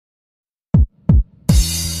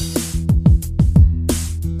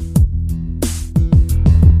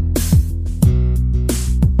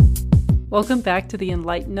Welcome back to the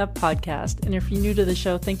Enlighten Up podcast, and if you're new to the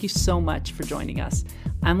show, thank you so much for joining us.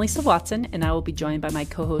 I'm Lisa Watson, and I will be joined by my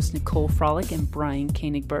co-hosts Nicole Frolick and Brian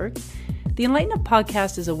Koenigberg. The Enlighten Up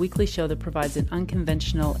podcast is a weekly show that provides an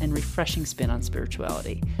unconventional and refreshing spin on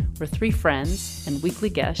spirituality, where three friends and weekly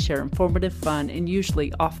guests share informative, fun, and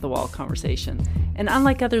usually off-the-wall conversation. And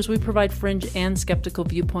unlike others, we provide fringe and skeptical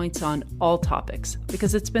viewpoints on all topics,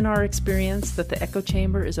 because it's been our experience that the echo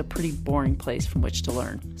chamber is a pretty boring place from which to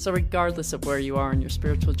learn. So regardless of where you are in your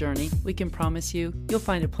spiritual journey, we can promise you'll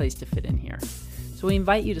find a place to fit in here. So we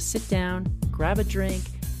invite you to sit down, grab a drink,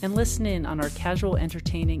 and listen in on our casual,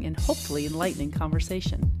 entertaining, and hopefully enlightening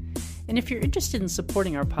conversation. And if you're interested in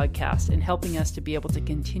supporting our podcast and helping us to be able to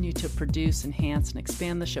continue to produce, enhance, and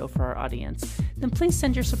expand the show for our audience, then please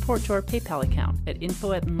send your support to our PayPal account at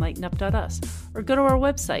info@enlightenup.us, or go to our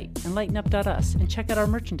website, enlightenup.us, and check out our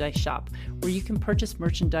merchandise shop, where you can purchase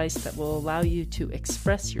merchandise that will allow you to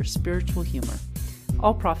express your spiritual humor.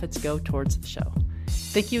 All profits go towards the show.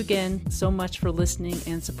 Thank you again so much for listening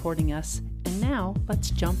and supporting us. And now let's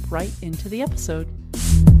jump right into the episode.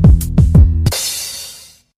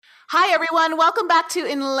 Hi, everyone. Welcome back to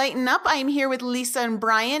Enlighten Up. I'm here with Lisa and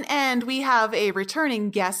Brian, and we have a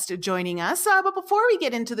returning guest joining us. But before we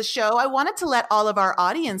get into the show, I wanted to let all of our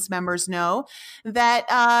audience members know that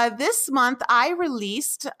this month I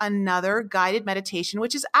released another guided meditation,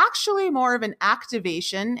 which is actually more of an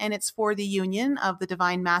activation, and it's for the union of the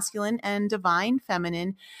divine masculine and divine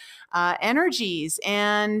feminine energies.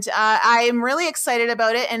 And I'm really excited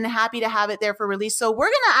about it and happy to have it there for release. So we're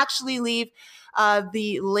going to actually leave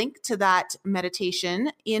the link to that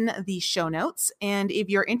meditation in the show notes. And if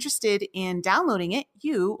you're interested in downloading it,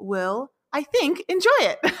 you will, I think, enjoy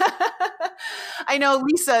it. I know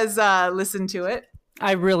Lisa's listened to it.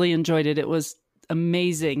 I really enjoyed it. It was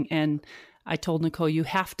amazing. And I told Nicole, you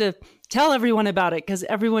have to tell everyone about it because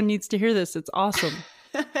everyone needs to hear this. It's awesome.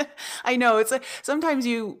 I know. It's like sometimes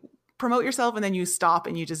you promote yourself and then you stop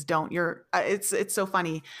and you just don't. It's so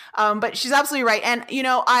funny. But she's absolutely right. And, you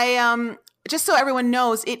know, I just so everyone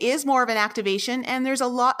knows, it is more of an activation, and there's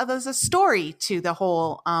a story to the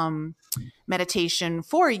whole meditation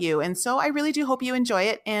for you. And so I really do hope you enjoy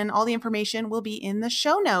it, and all the information will be in the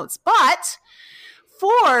show notes. But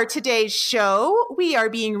for today's show, we are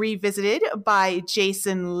being revisited by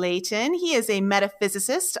Jason Layton. He is a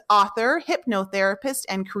metaphysicist, author, hypnotherapist,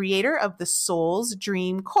 and creator of the Soul's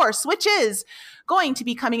Dream course, which is going to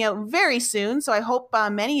be coming out very soon. So I hope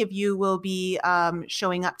many of you will be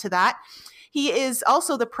showing up to that. He is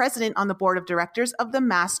also the president on the board of directors of the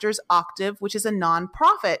Masters Octave, which is a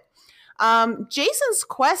nonprofit. Jason's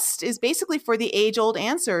quest is basically for the age-old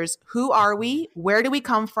answers. Who are we? Where do we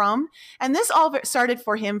come from? And this all started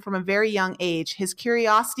for him from a very young age. His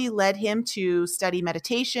curiosity led him to study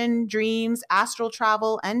meditation, dreams, astral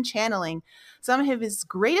travel, and channeling. Some of his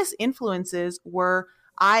greatest influences were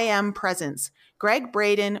I Am Presence, Greg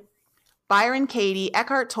Braden, Byron Katie,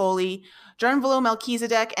 Eckhart Tolle, Drunvalo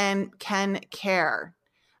Melchizedek, and Ken Kerr.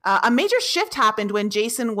 A major shift happened when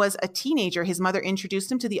Jason was a teenager. His mother introduced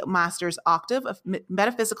him to the Masters Octave, a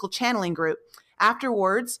metaphysical channeling group.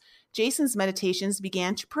 Afterwards, Jason's meditations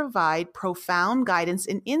began to provide profound guidance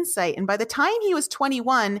and insight. And by the time he was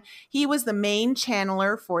 21, he was the main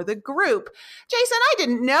channeler for the group. Jason, I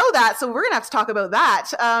didn't know that, so we're going to have to talk about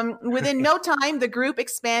that. Within no time, the group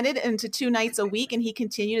expanded into 2 nights a week, and he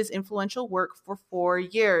continued his influential work for 4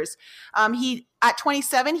 years. At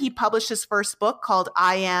 27, he published his first book called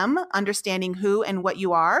I Am, Understanding Who and What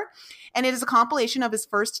You Are. And it is a compilation of his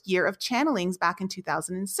first year of channelings back in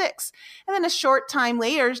 2006. And then a short time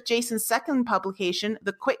later, Jason's second publication,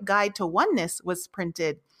 The Quick Guide to Oneness, was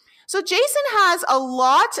printed. So Jason has a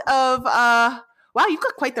lot of, wow, you've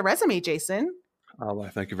got quite the resume, Jason. Oh,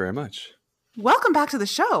 thank you very much. Welcome back to the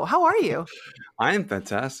show. How are you? I am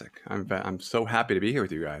fantastic. I'm so happy to be here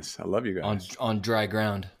with you guys. I love you guys. On dry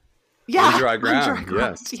ground. Yeah, on dry ground.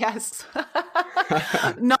 Yes.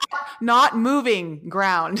 not moving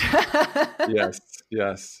ground.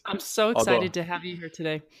 Yes. I'm so excited to have you here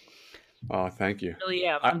today. Oh, thank you. I really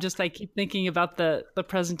am. I keep thinking about the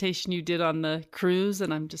presentation you did on the cruise,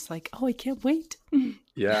 and I'm just like, oh, I can't wait.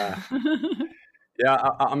 Yeah. Yeah,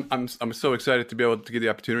 I'm so excited to be able to get the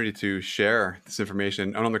opportunity to share this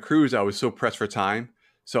information. And on the cruise, I was so pressed for time.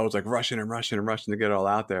 So I was like rushing to get it all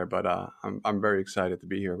out there. But I'm very excited to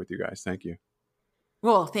be here with you guys. Thank you.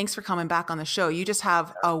 Well, thanks for coming back on the show. You just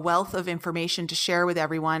have a wealth of information to share with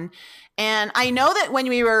everyone. And I know that when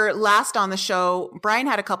we were last on the show, Brian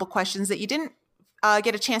had a couple questions that you didn't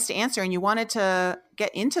get a chance to answer, and you wanted to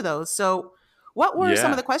get into those. So what were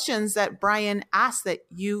some of the questions that Brian asked that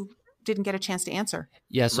you didn't get a chance to answer.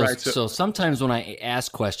 Yeah. So, Right, so sometimes when I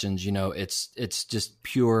ask questions, it's just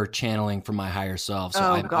pure channeling from my higher self. So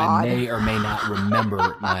I God. may or may not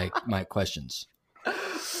remember my questions.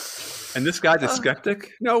 And this guy's a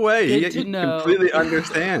skeptic? No way. Good He to know. completely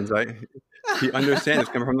understands. Right? He understands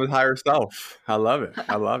it's coming from his higher self. I love it.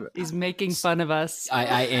 I love it. He's making fun of us.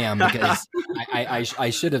 I am, because I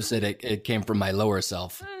should have said it came from my lower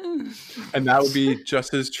self. And that would be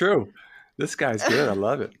just as true. This guy's good. I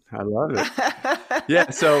love it. I love it. Yeah.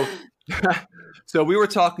 So, so we were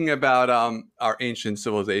talking about our ancient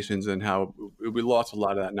civilizations and how we lost a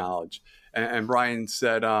lot of that knowledge. And Brian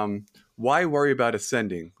said, why worry about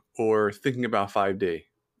ascending or thinking about 5D?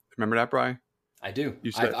 Remember that, Brian? I do.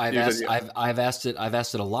 You said, I've asked it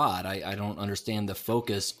a lot. I don't understand the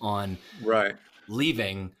focus on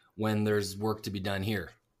leaving when there's work to be done here.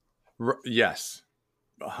 Yes,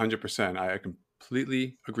 100%. I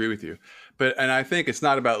completely agree with you. And I think it's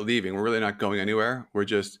not about leaving. We're really not going anywhere. We're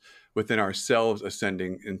just within ourselves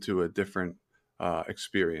ascending into a different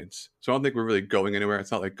experience. So I don't think we're really going anywhere.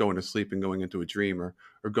 It's not like going to sleep and going into a dream or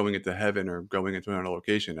going into heaven or going into another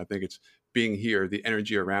location. I think it's being here. The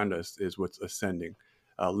energy around us is what's ascending,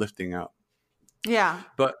 lifting up. Yeah.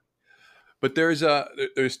 But there's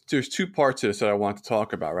two parts to this that I want to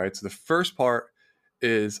talk about, right? So the first part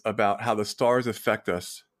is about how the stars affect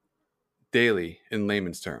us daily in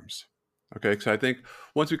layman's terms. Okay, so I think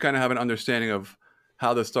once we kind of have an understanding of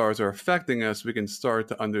how the stars are affecting us, we can start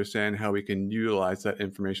to understand how we can utilize that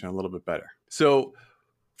information a little bit better. So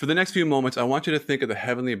for the next few moments, I want you to think of the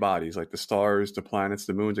heavenly bodies, like the stars, the planets,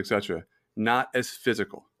 the moons, etc., not as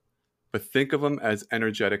physical, but think of them as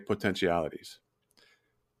energetic potentialities.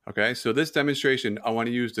 Okay, so this demonstration, I want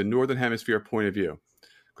to use the Northern Hemisphere point of view,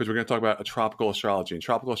 because we're going to talk about a tropical astrology. And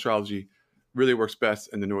tropical astrology really works best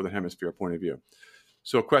in the Northern Hemisphere point of view.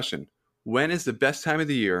 So a question, when is the best time of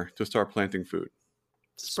the year to start planting food?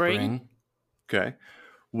 Spring. Okay.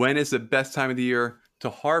 When is the best time of the year to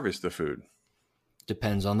harvest the food?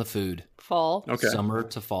 Depends on the food. Fall. Okay. Summer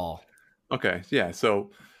to fall. Okay. Yeah.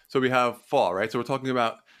 So we have fall, right? So we're talking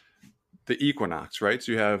about the equinox, right?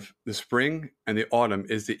 So you have the spring and the autumn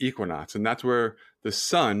is the equinox. And that's where the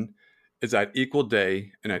sun is at equal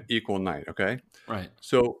day and at equal night. Okay. Right.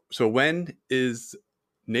 So when is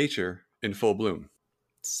nature in full bloom?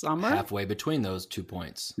 Summer. Halfway between those 2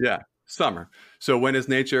 points. Yeah. Summer. So when is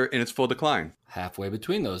nature in its full decline? Halfway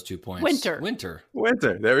between those 2 points. Winter.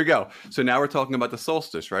 There we go. So now we're talking about the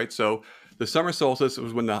solstice, right? So the summer solstice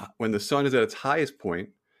was when the sun is at its highest point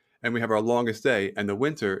and we have our longest day, and the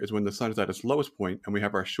winter is when the sun is at its lowest point and we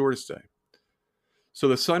have our shortest day. So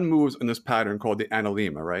the sun moves in this pattern called the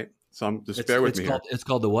analemma, right? So just bear with me here. It's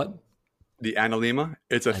called the what? The analemma.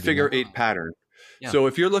 It's a figure 8 pattern. Yeah. So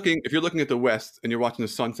if you're looking at the west and you're watching the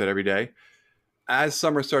sunset every day, as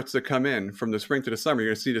summer starts to come in from the spring to the summer, you're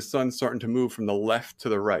going to see the sun starting to move from the left to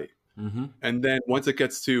the right. Mm-hmm. And then once it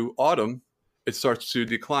gets to autumn, it starts to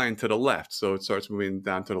decline to the left. So it starts moving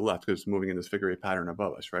down to the left because it's moving in this figure 8 pattern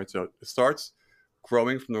above us, right? So it starts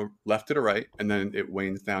growing from the left to the right, and then it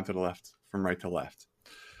wanes down to the left from right to left.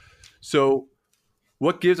 So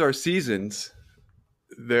what gives our seasons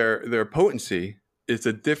their potency is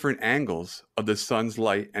the different angles of the sun's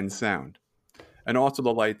light and sound. And also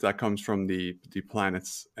the light that comes from the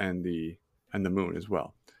planets and the moon as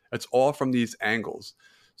well. It's all from these angles.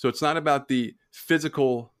 So it's not about the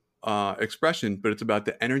physical expression, but it's about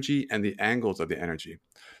the energy and the angles of the energy.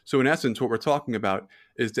 So in essence, what we're talking about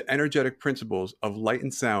is the energetic principles of light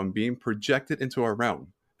and sound being projected into our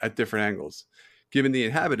realm at different angles, giving the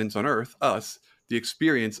inhabitants on Earth, us, the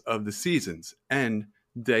experience of the seasons and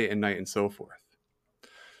day and night and so forth.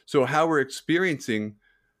 So how we're experiencing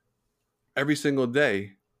every single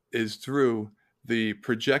day is through the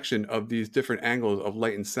projection of these different angles of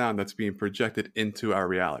light and sound that's being projected into our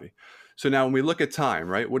reality. So now when we look at time,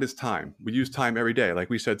 right, what is time? We use time every day. Like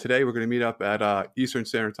we said, today we're going to meet up at Eastern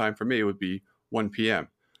Standard Time. For me, it would be 1 p.m.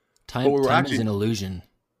 Time is an illusion.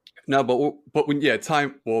 No, but when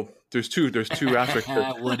time. Well, there's two aspects.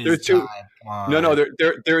 What is time? No,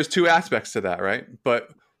 there is two aspects to that, right?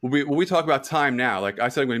 But when we talk about time now, like I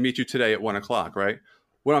said, I'm going to meet you today at 1 o'clock, right?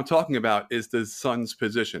 What I'm talking about is the sun's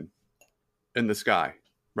position in the sky,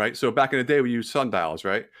 right? So back in the day, we used sundials,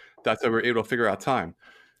 right? That's how we were able to figure out time.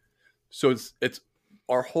 So it's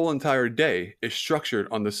our whole entire day is structured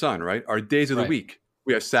on the sun, right? Our days of the week.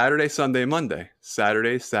 We have Saturday, Sunday, Monday.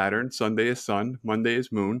 Saturday is Saturn, Sunday is sun, Monday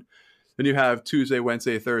is moon. Then you have Tuesday,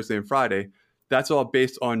 Wednesday, Thursday, and Friday. That's all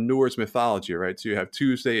based on Norse mythology, right? So you have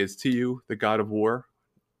Tuesday is Tiyu, the god of war,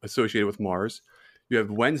 associated with Mars. You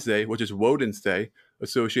have Wednesday, which is Woden's day,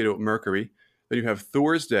 associated with Mercury. Then you have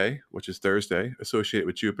Thor's Day, which is Thursday, associated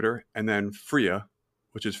with Jupiter, and then Freya,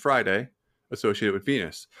 which is Friday, associated with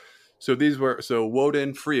Venus. So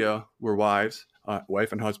Woden, Freya were wives,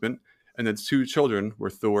 wife and husband, and then 2 children were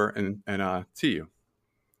Thor and Tiyu.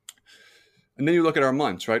 And then you look at our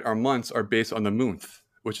months, right? Our months are based on the month,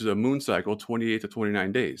 which is a moon cycle, 28 to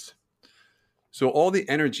 29 days. So all the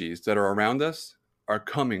energies that are around us are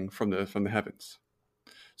coming from the heavens.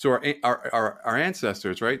 So our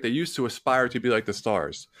ancestors, right? They used to aspire to be like the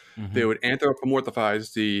stars. Mm-hmm. They would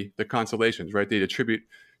anthropomorphize the constellations, right? They'd attribute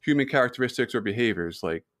human characteristics or behaviors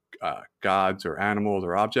like gods or animals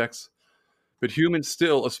or objects. But humans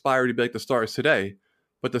still aspire to be like the stars today.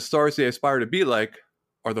 But the stars they aspire to be like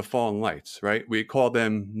are the fallen lights, right? We call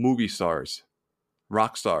them movie stars,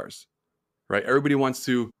 rock stars, right? Everybody wants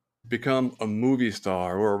to become a movie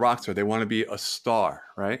star or a rock star. They want to be a star,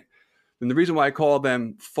 right? And the reason why I call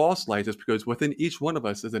them false lights is because within each one of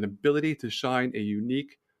us is an ability to shine a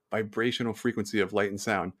unique vibrational frequency of light and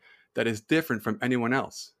sound that is different from anyone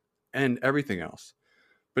else and everything else.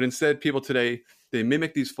 But instead, people today, they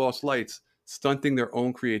mimic these false lights, stunting their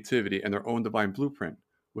own creativity and their own divine blueprint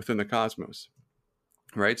within the cosmos,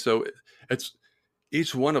 right? So it's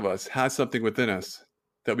each one of us has something within us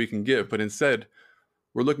that we can give, but instead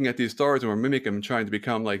we're looking at these stars and we're mimicking them, trying to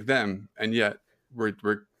become like them, and yet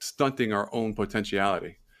we're stunting our own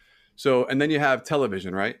potentiality. So, and then you have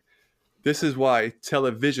television, right? This is why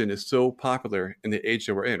television is so popular in the age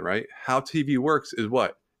that we're in, right? How TV works is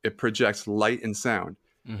what? It projects light and sound.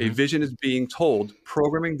 Mm-hmm. A vision is being told,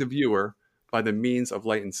 programming the viewer by the means of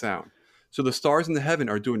light and sound. So the stars in the heaven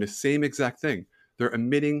are doing the same exact thing. They're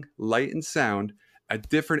emitting light and sound at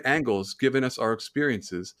different angles, giving us our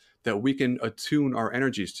experiences that we can attune our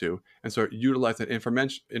energies to and start utilizing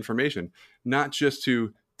that information, not just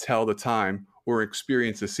to tell the time or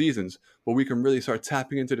experience the seasons, but we can really start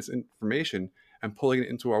tapping into this information and pulling it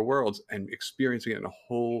into our worlds and experiencing it in a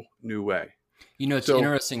whole new way. You know, it's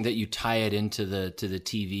interesting that you tie it into the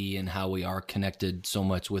TV and how we are connected so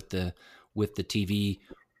much with the TV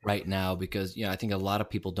right now, because I think a lot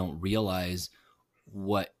of people don't realize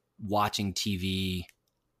what watching TV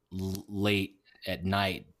late at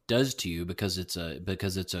night does to you, because it's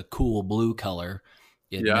a cool blue color.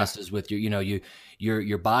 It messes with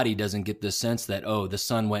your body doesn't get the sense that, oh, the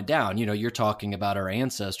sun went down. You're talking about our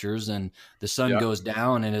ancestors, and the sun goes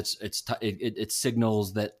down, and it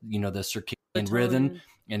signals that the circadian rhythm,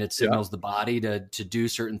 and it signals the body to do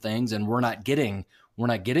certain things, and we're not getting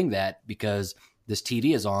that because this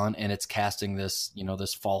TV is on and it's casting this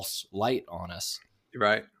this false light on us.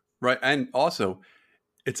 Right, and also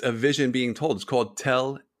it's a vision being told. It's called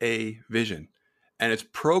tell-a-vision, and it's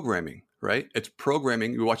programming. Right? It's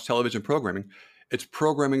programming. You watch television programming. It's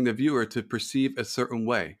programming the viewer to perceive a certain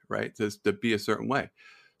way, right? To be a certain way.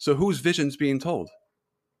 So whose vision's being told?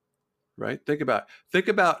 Right? Think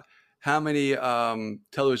about how many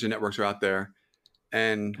television networks are out there.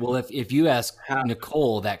 And well, if you ask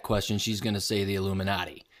Nicole that question, she's going to say the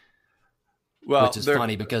Illuminati. Well, which is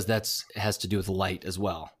funny because has to do with light as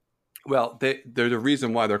well. Well, they're the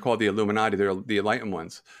reason why they're called the Illuminati. They're the enlightened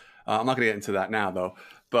ones. I'm not going to get into that now, though.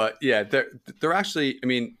 But yeah, they're actually, I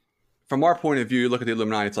mean, from our point of view, you look at the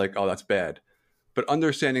Illuminati, it's like, oh, that's bad. But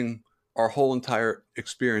understanding our whole entire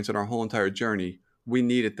experience and our whole entire journey, we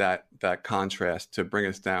needed that contrast to bring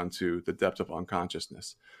us down to the depths of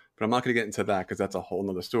unconsciousness. But I'm not going to get into that because that's a whole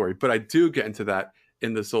nother story. But I do get into that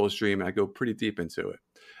in the Soul's Dream, and I go pretty deep into it.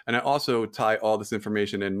 And I also tie all this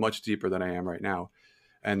information in much deeper than I am right now.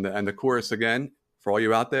 And the course, again, for all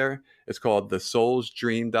you out there, it's called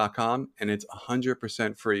thesoulsdream.com, and it's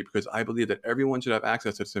 100% free, because I believe that everyone should have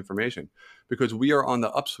access to this information, because we are on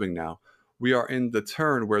the upswing now. We are in the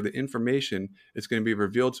turn where the information is going to be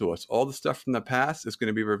revealed to us. All the stuff from the past is going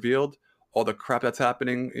to be revealed. All the crap that's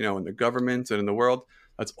happening, in the government and in the world,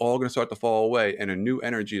 that's all going to start to fall away, and a new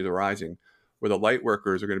energy is arising where the light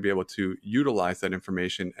workers are going to be able to utilize that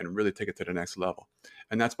information and really take it to the next level.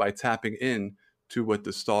 And that's by tapping in to what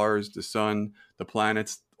the stars, the sun, the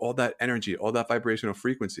planets, all that energy, all that vibrational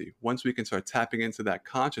frequency. Once we can start tapping into that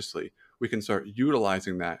consciously, we can start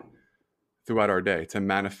utilizing that throughout our day to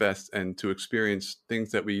manifest and to experience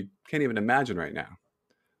things that we can't even imagine right now.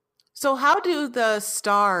 So how do the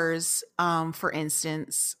stars, for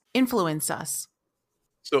instance, influence us?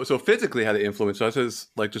 So physically, how they influence us is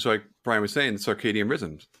just like Brian was saying, the circadian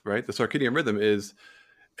rhythms, right? The circadian rhythm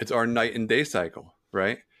it's our night and day cycle,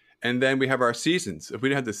 right? And then we have our seasons. If we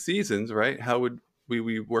didn't have the seasons, right, how would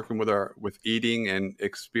we working with eating and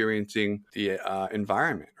experiencing the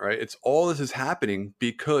environment, right? It's all this is happening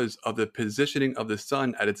because of the positioning of the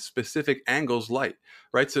sun at its specific angles light,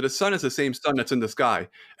 right? So the sun is the same sun that's in the sky,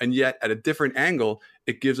 and yet at a different angle,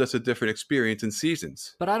 it gives us a different experience in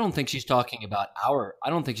seasons. But I don't think she's talking about our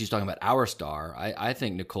star. I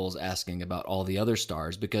think Nicole's asking about all the other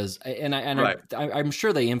stars, because Right. I'm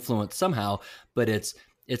sure they influence somehow, but it's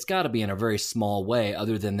got to be in a very small way,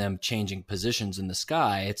 other than them changing positions in the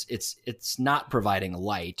sky. It's not providing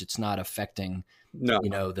light. It's not affecting. No,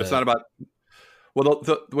 it's not about. Well,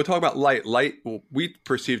 we're talking about light. Light, we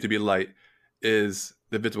perceive to be light, is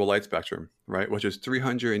the visible light spectrum, right? Which is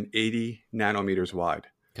 380 nanometers wide.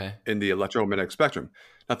 Okay. In the electromagnetic spectrum.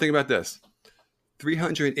 Now think about this: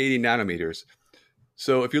 380 nanometers.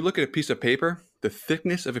 So if you look at a piece of paper, the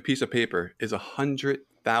thickness of a piece of paper is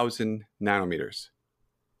 100,000 nanometers.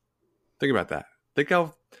 Think about that. Think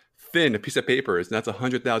how thin a piece of paper is, and that's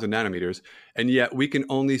 100,000 nanometers, and yet we can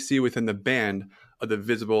only see within the band of the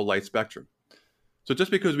visible light spectrum. So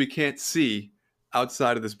just because we can't see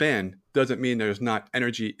outside of this band doesn't mean there's not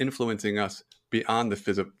energy influencing us beyond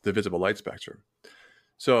the visible light spectrum.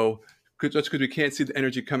 So just because we can't see the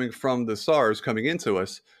energy coming from the stars coming into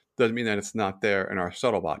us doesn't mean that it's not there in our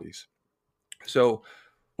subtle bodies. So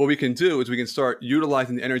what we can do is we can start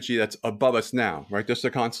utilizing the energy that's above us now, right? Just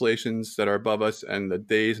the constellations that are above us and the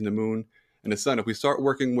days and the moon and the sun. If we start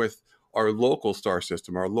working with our local star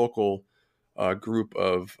system, our local group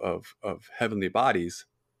of heavenly bodies,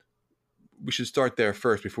 we should start there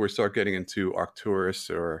first before we start getting into Arcturus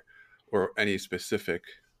or any specific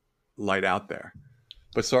light out there.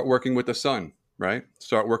 But start working with the sun, right?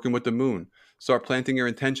 Start working with the moon. Start planting your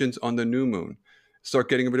intentions on the new moon. Start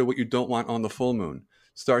getting rid of what you don't want on the full moon.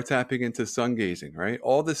 Start tapping into sun gazing, right?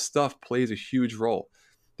 All this stuff plays a huge role.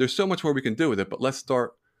 There's so much more we can do with it, but let's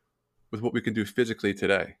start with what we can do physically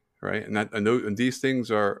today, right? And these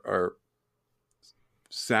things are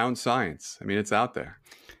sound science. I mean, it's out there.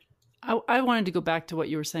 I wanted to go back to what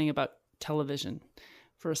you were saying about television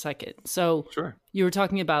for a second. So sure. You were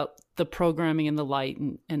talking about the programming and the light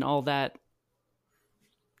and all that.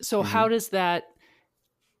 So how does that,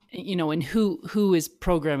 and who is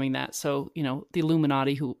programming that? So, the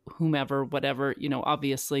Illuminati, whomever, whatever,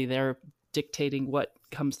 obviously they're dictating what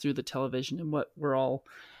comes through the television, and what we're all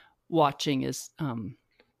watching is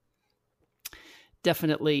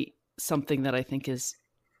definitely something that I think is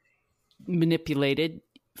manipulated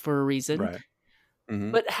for a reason. Right.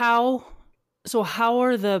 Mm-hmm. But how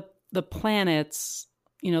are the planets,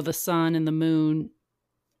 the sun and the moon,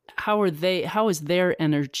 how is their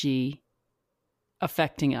energy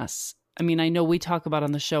affecting us? I mean, I know we talk about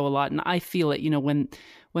on the show a lot, and I feel it,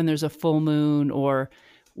 when there's a full moon or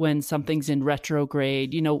when something's in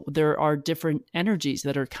retrograde, there are different energies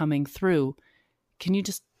that are coming through. Can you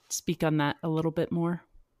just speak on that a little bit more?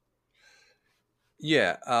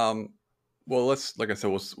 Yeah. Well, like I said,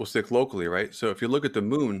 we'll stick locally, right? So if you look at the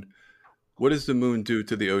moon, what does the moon do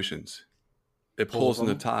to the oceans? It pulls in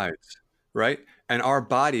the tides, right? And our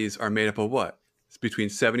bodies are made up of what? It's between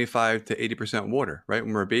 75 to 80% water, right?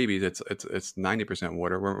 When we're babies, it's 90%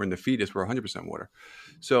 water. When we're in the fetus, we're 100% water.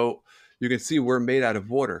 So you can see we're made out of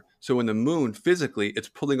water. So when the moon physically, it's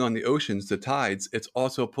pulling on the oceans, the tides, it's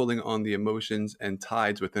also pulling on the emotions and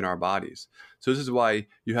tides within our bodies. So this is why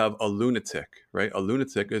you have a lunatic, right? A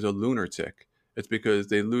lunatic is a lunar tick. It's because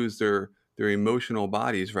they lose their emotional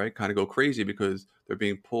bodies, right? Kind of go crazy because they're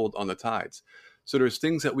being pulled on the tides. So there's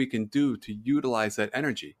things that we can do to utilize that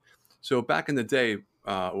energy. So back in the day,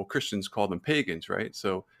 Christians called them pagans, right?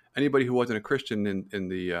 So anybody who wasn't a Christian in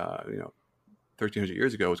the 1,300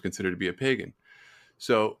 years ago was considered to be a pagan.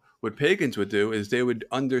 So what pagans would do is they would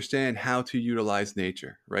understand how to utilize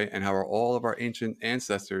nature, right? And how all of our ancient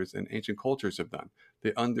ancestors and ancient cultures have done.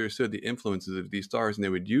 They understood the influences of these stars, and they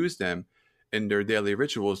would use them in their daily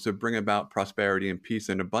rituals to bring about prosperity and peace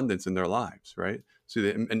and abundance in their lives, right? So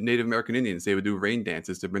the Native American Indians, they would do rain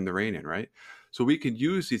dances to bring the rain in, right? So we could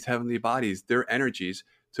use these heavenly bodies, their energies,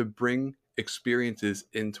 to bring experiences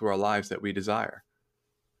into our lives that we desire.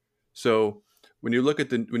 So when you look at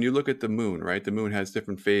the moon, right? The moon has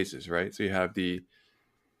different phases, right? So you have the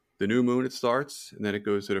new moon, it starts, and then it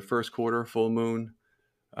goes to the first quarter, full moon,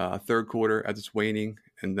 third quarter as it's waning,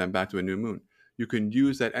 and then back to a new moon. You can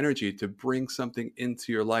use that energy to bring something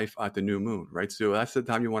into your life at the new moon, right? So that's the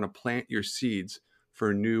time you want to plant your seeds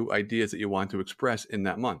for new ideas that you want to express in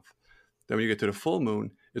that month. Then when you get to the full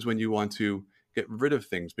moon is when you want to get rid of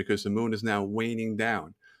things because the moon is now waning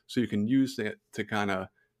down. So you can use that to kind of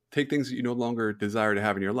take things that you no longer desire to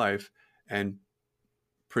have in your life and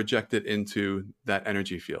project it into that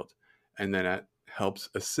energy field. And then that helps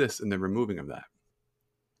assist in the removing of that.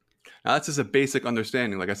 Now that's just a basic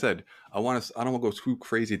understanding. Like I said, I don't want to go too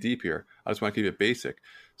crazy deep here. I just want to keep it basic.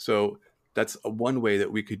 So that's one way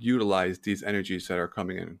that we could utilize these energies that are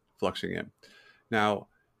coming in, fluxing in. Now,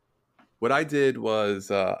 what I did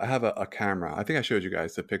was I have a camera. I think I showed you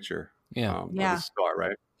guys the picture of the star,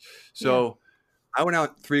 right? So I went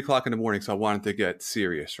out 3 o'clock in the morning, so I wanted to get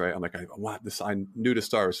serious, right? I'm like, I want this. I knew the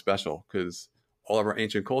star was special because all of our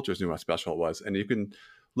ancient cultures knew how special it was. And you can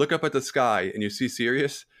look up at the sky and you see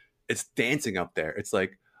Sirius. It's dancing up there. It's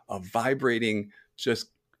like a vibrating, just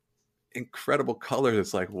incredible colors.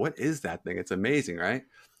 It's like, what is that thing? It's amazing, right?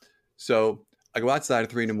 So I go outside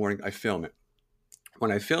at 3 in the morning. I film it.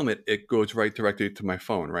 When I film it, it goes right directly to my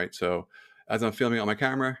phone, right? So as I'm filming on my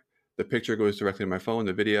camera, the picture goes directly to my phone,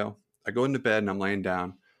 the video. I go into bed and I'm laying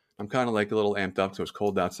down. I'm kind of like a little amped up, so it's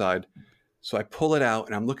cold outside. So I pull it out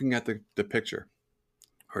and I'm looking at the picture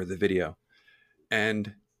or the video.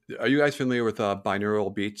 And are you guys familiar with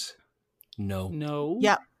binaural beats? No.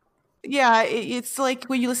 Yeah. Yeah, it's like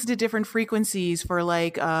when you listen to different frequencies for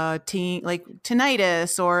like like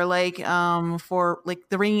tinnitus or like for like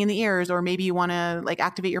the ringing in the ears, or maybe you want to like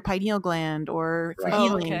activate your pineal gland or for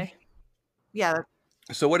healing. Okay. Yeah.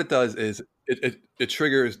 So what it does is it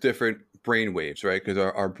triggers different brain waves, right? Because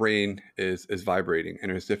our brain is vibrating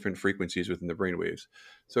and there's different frequencies within the brain waves.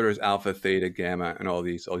 So there's alpha, theta, gamma, and all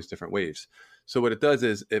these different waves. So what it does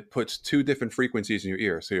is it puts 2 different frequencies in your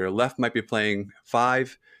ear. So your left might be playing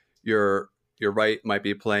 5, your right might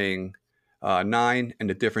be playing 9, and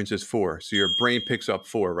the difference is 4. So your brain picks up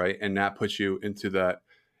 4, right? And that puts you into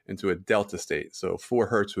a delta state. So 4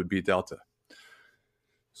 hertz would be delta.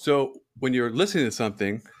 So when you're listening to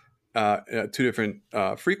something, 2 different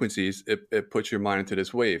frequencies, it puts your mind into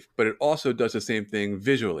this wave. But it also does the same thing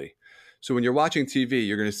visually. So when you're watching TV,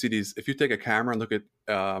 you're going to see these. If you take a camera and look at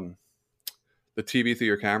the TV through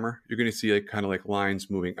your camera, you're going to see like kind of like lines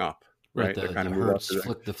moving up, right? The kind of hertz,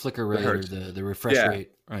 the flicker rate or the refresh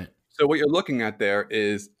rate, right? So what you're looking at there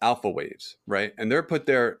is alpha waves, right? And they're put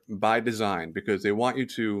there by design because they want you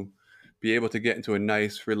to be able to get into a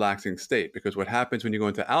nice, relaxing state. Because what happens when you go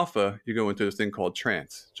into alpha, you go into this thing called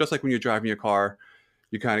trance. Just like when you're driving your car,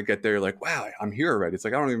 you kind of get there, you're like, wow, I'm here already. It's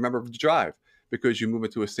like, I don't even remember to drive because you move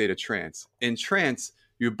into a state of trance. In trance,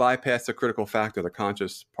 you bypass the critical factor, the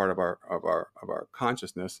conscious part of our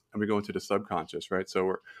consciousness, and we go into the subconscious, right?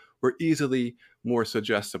 So we're easily more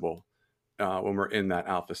suggestible when we're in that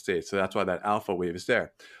alpha state. So that's why that alpha wave is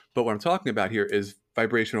there. But what I'm talking about here is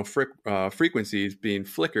vibrational frequencies being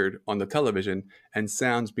flickered on the television and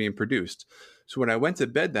sounds being produced. So when I went to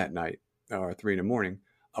bed that night, or 3 in the morning,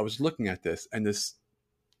 I was looking at this, and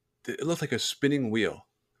it looked like a spinning wheel,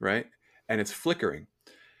 right? And it's flickering.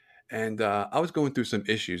 And I was going through some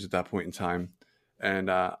issues at that point in time. And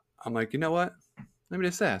I'm like, you know what? Let me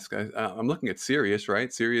just ask. I'm looking at Sirius,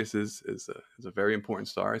 right? Sirius is a very important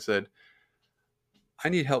star. I said, I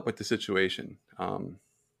need help with the situation. And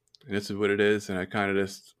this is what it is. And I kind of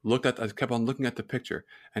just I kept on looking at the picture.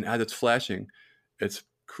 And as it's flashing, it's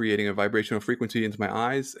creating a vibrational frequency into my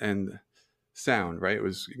eyes and sound, right?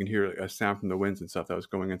 You can hear a sound from the winds and stuff that was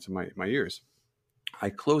going into my ears. I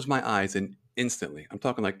closed my eyes and instantly, I'm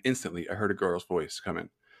talking like instantly, I heard a girl's voice come in.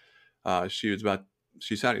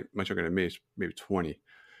 She sounded much younger than me, maybe 20.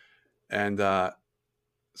 And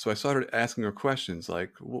so I started asking her questions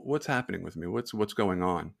like, what's happening with me? What's going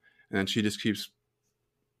on? And then she just keeps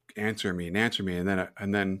answering me.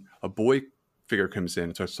 And then a boy figure comes in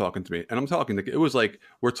and starts talking to me. And I'm talking, it was like,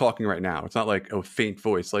 we're talking right now. It's not like a faint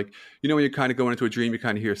voice. Like, when you're kind of going into a dream, you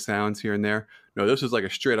kind of hear sounds here and there. No, this was like a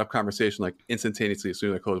straight up conversation, like instantaneously as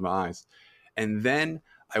soon as I closed my eyes. And then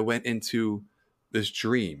I went into this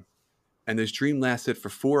dream, and this dream lasted for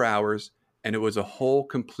 4 hours, and it was a whole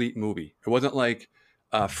complete movie. It wasn't like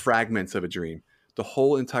fragments of a dream. The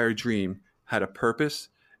whole entire dream had a purpose,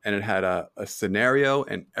 and it had a scenario,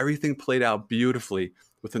 and everything played out beautifully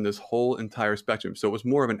within this whole entire spectrum. So it was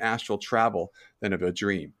more of an astral travel than of a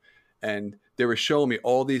dream. And they were showing me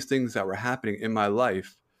all these things that were happening in my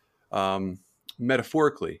life,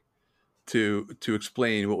 metaphorically, to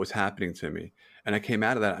explain what was happening to me. And I came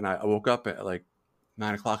out of that, and I woke up at like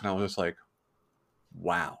 9 o'clock, and I was just like,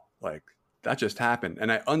 wow, like that just happened.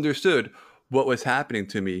 And I understood what was happening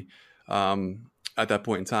to me at that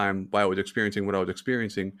point in time, why I was experiencing what I was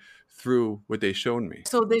experiencing through what they showed me.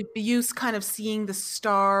 So the use kind of seeing the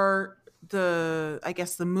star, I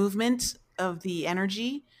guess the movement of the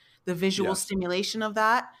energy, the visual stimulation of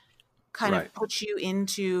that kind of puts you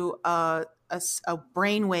into a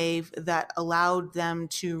brainwave that allowed them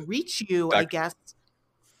to reach you, I guess,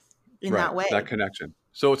 in that way. That connection.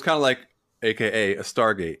 So it's kind of like, AKA a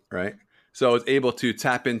Stargate, right? So I was able to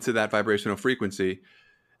tap into that vibrational frequency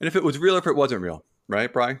And if it was real, or if it wasn't real,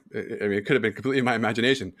 right, Brian? I mean, it could have been completely my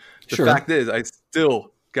imagination. The Sure. fact is, I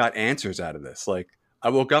still got answers out of this. Like, I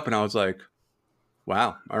woke up and I was like,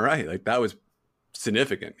 wow, all right. Like, that was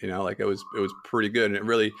significant, like it was pretty good. And it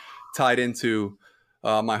really tied into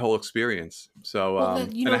my whole experience. So,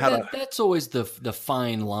 that's always the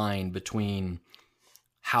fine line between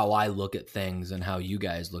how I look at things and how you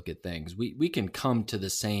guys look at things. We can come to the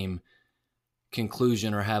same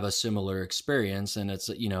conclusion or have a similar experience, and it's,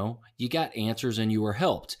 you got answers and you were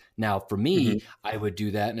helped. Now for me, I would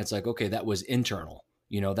do that and it's like, okay, that was internal,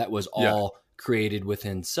 that was all created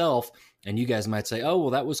within self. And you guys might say, oh,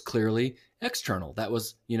 well, that was clearly external. That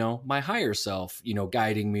was, my higher self,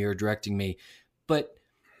 guiding me or directing me. But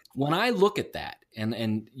when I look at that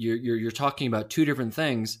and you're talking about two different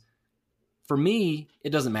things, for me,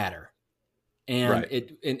 it doesn't matter. And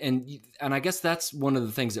and I guess that's one of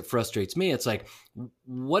the things that frustrates me. It's like,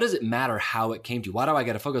 what does it matter how it came to you? Why do I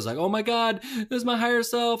got to focus like, oh my God, this is my higher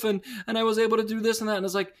self, and I was able to do this and that? And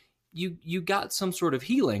it's like, you got some sort of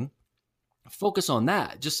healing. Focus on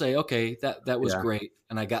that. Just say, okay, that was great,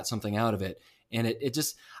 and I got something out of it. And it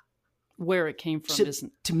just, where it came from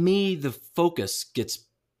isn't. To me, the focus gets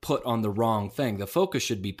put on the wrong thing. The focus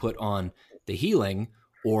should be put on the healing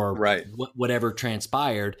or whatever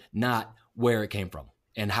transpired, not where it came from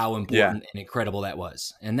and how important and incredible that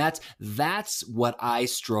was. And that's what I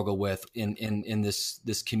struggle with in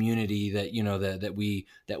this community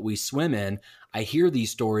that we swim in. I hear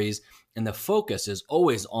these stories and the focus is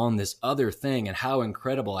always on this other thing and how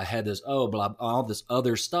incredible I had this, all this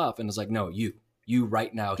other stuff. And it's like, no, you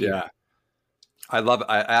right now here. Yeah. I love it.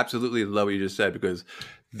 I absolutely love what you just said, because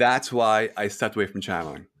that's why I stepped away from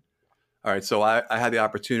channeling. All right. So I had the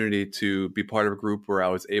opportunity to be part of a group where I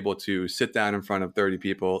was able to sit down in front of 30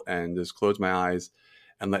 people and just close my eyes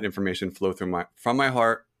and let information flow from my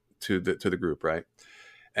heart to the group. Right.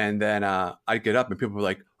 And then I get up and people were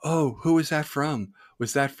like, oh, who was that from?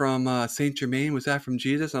 Was that from Saint Germain? Was that from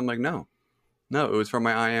Jesus? I'm like, no, it was from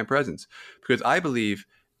my I am presence, because I believe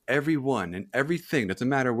everyone and everything, doesn't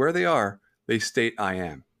matter where they are, they state I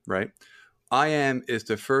am, right? I am is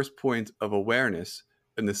the first point of awareness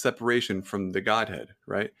and the separation from the Godhead,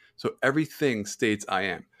 right? So everything states I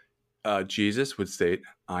am. Jesus would state,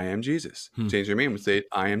 I am Jesus. Saint Germain would state,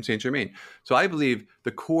 I am Saint Germain. So I believe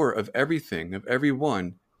the core of everything, of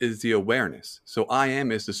everyone, is the awareness. So I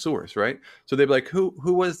am is the source, right? So they'd be like, who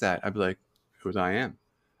was that? I'd be like, it was I am.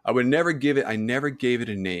 I never gave it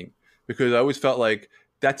a name, because I always felt like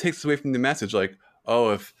that takes away from the message. Like,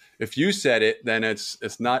 oh, if you said it, then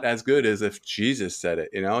it's not as good as if Jesus said it,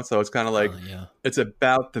 So it's kind of like, it's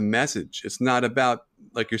about the message. It's not about,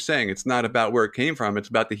 like you're saying, it's not about where it came from. It's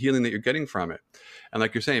about the healing that you're getting from it. And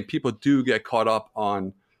like you're saying, people do get caught up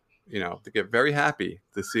on, they get very happy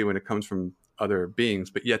to see when it comes from other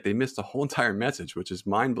beings, but yet they miss the whole entire message, which is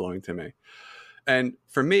mind blowing to me. And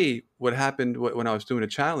for me, what happened when I was doing a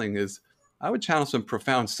channeling is I would channel some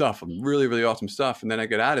profound stuff, really, really awesome stuff. And then I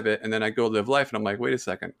get out of it and then I go live life. And I'm like, wait a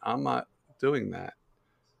second, I'm not doing that.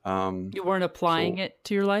 You weren't applying it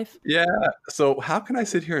to your life? Yeah. So how can I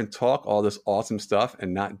sit here and talk all this awesome stuff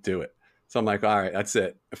and not do it? So I'm like, all right, that's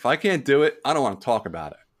it. If I can't do it, I don't want to talk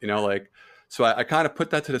about it. So I kind of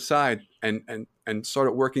put that to the side and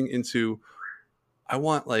started working into, I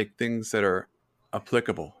want like things that are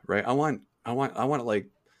applicable, right? I want like,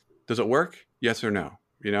 does it work? Yes or no?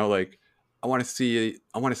 I want to see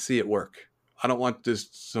it work. I don't want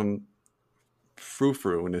just some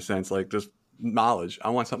frou-frou in a sense, like just knowledge. I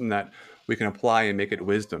want something that we can apply and make it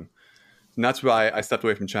wisdom. And that's why I stepped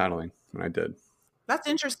away from channeling when I did. That's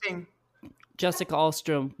interesting. Jessica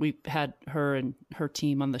Ahlstrom, we've had her and her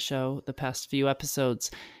team on the show the past few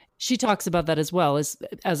episodes. She talks about that as well.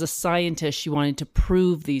 As a scientist, she wanted to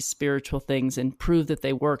prove these spiritual things and prove that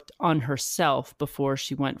they worked on herself before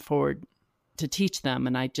she went forward to teach them.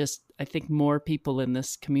 And I think more people in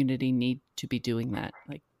this community need to be doing that.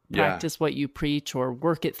 Like practice what you preach or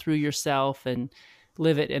work it through yourself and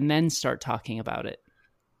live it and then start talking about it.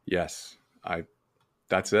 Yes.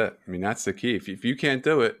 That's it. I mean, that's the key. If you can't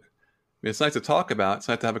do it, it's nice to talk about, it's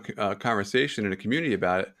nice to have a conversation in a community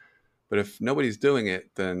about it. But if nobody's doing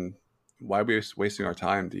it, then why are we wasting our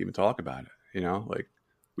time to even talk about it?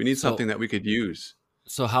 We need something that we could use.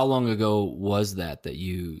 So how long ago was that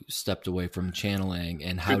you stepped away from channeling,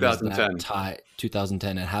 and how does that tie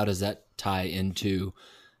 2010, and how does that tie into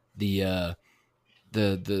the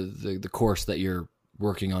course that you're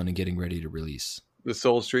working on and getting ready to release? The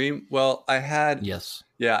Soul Stream? Well, I had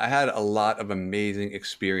a lot of amazing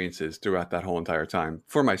experiences throughout that whole entire time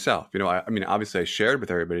for myself. I mean, obviously I shared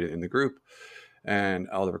with everybody in the group and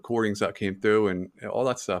all the recordings that came through and all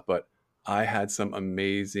that stuff, but I had some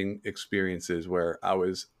amazing experiences where I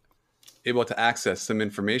was able to access some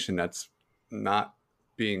information that's not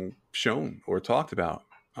being shown or talked about.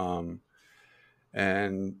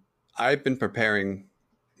 And I've been preparing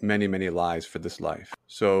many, many lives for this life.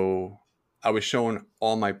 So I was shown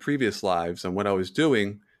all my previous lives and what I was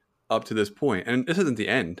doing up to this point. And this isn't the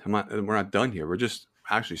end. We're not done here. We're just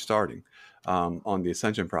actually starting on the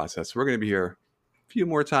ascension process. We're going to be here a few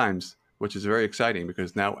more times, which is very exciting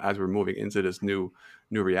because now as we're moving into this new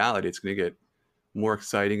reality, it's going to get more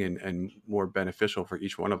exciting and more beneficial for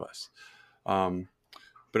each one of us.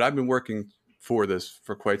 But I've been working for this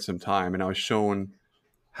for quite some time, and I was shown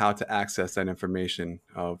how to access that information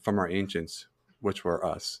from our ancients, which were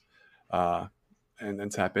us, and then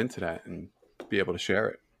tap into that and be able to share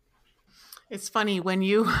it. It's funny when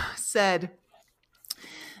you said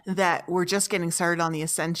that we're just getting started on the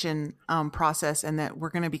ascension process and that we're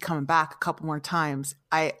going to be coming back a couple more times.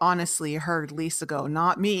 I honestly heard Lisa go,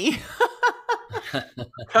 not me.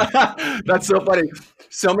 That's so funny.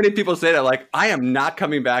 So many people say that, like, I am not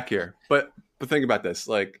coming back here. But think about this.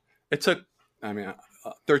 Like, it took,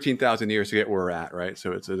 13,000 years to get where we're at, right?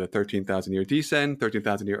 So it's a 13,000 year descend,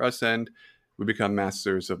 13,000 year ascend. We become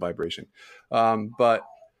masters of vibration. But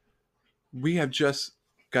we have just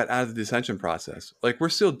got out of the ascension process. Like, we're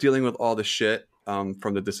still dealing with all the shit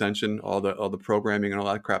from the dissension, all the programming and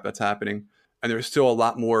all that crap that's happening. And there's still a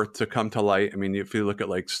lot more to come to light. I mean, if you look at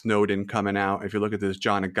like Snowden coming out, if you look at this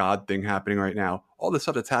John of God thing happening right now, all the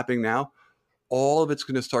stuff that's happening now, all of it's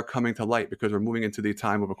going to start coming to light because we're moving into the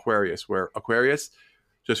time of Aquarius, where Aquarius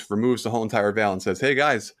just removes the whole entire veil and says, hey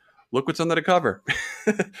guys, look what's under the cover.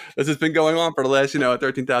 This has been going on for the last,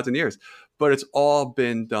 13,000 years. But it's all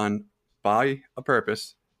been done by a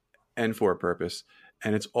purpose and for a purpose.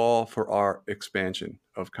 And it's all for our expansion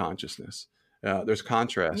of consciousness. There's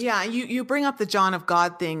contrast. Yeah, you bring up the John of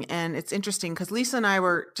God thing, and it's interesting because Lisa and I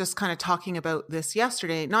were just kind of talking about this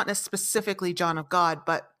yesterday, not specifically John of God,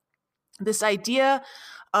 but this idea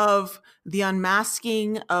of the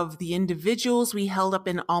unmasking of the individuals we held up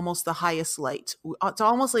in almost the highest light. It's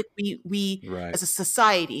almost like we Right. as a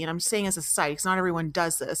society, and I'm saying as a society because not everyone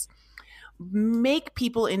does this, make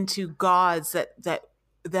people into gods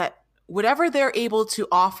that whatever they're able to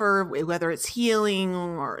offer, whether it's healing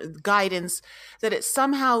or guidance, that it's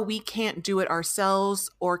somehow we can't do it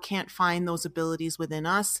ourselves or can't find those abilities within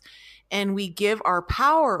us. And we give our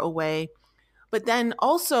power away. But then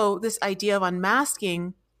also this idea of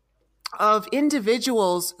unmasking of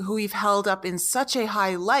individuals who we've held up in such a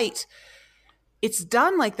high light, it's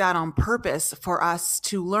done like that on purpose for us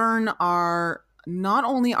to learn not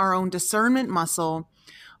only our own discernment muscle,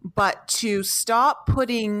 but to stop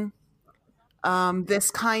putting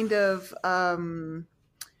this kind of,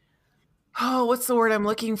 what's the word I'm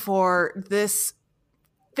looking for? This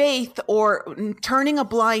faith or turning a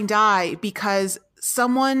blind eye because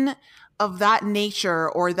someone of that nature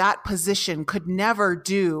or that position could never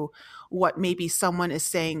do what maybe someone is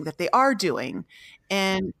saying that they are doing.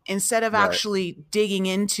 And instead of actually digging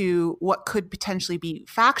into what could potentially be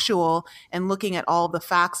factual and looking at all the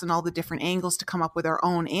facts and all the different angles to come up with our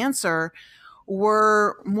own answer,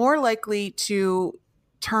 we're more likely to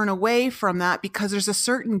turn away from that because there's a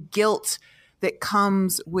certain guilt that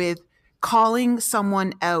comes with calling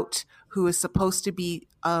someone out who is supposed to be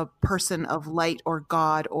a person of light or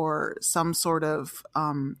God or some sort of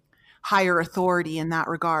higher authority in that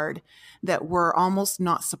regard, that we're almost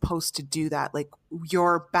not supposed to do that. Like,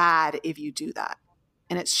 you're bad if you do that,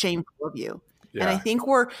 and it's shameful of you. Yeah. And I think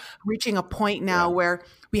we're reaching a point now where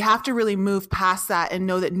we have to really move past that and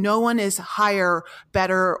know that no one is higher,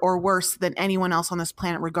 better, or worse than anyone else on this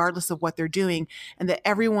planet, regardless of what they're doing, and that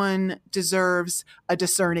everyone deserves a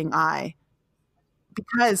discerning eye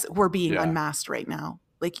because we're being unmasked right now.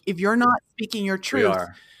 Like, if you're not speaking your truth,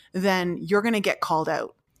 then you're going to get called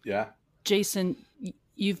out. Yeah. Jason,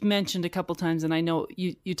 you've mentioned a couple times, and I know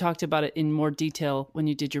you talked about it in more detail when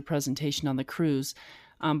you did your presentation on the cruise.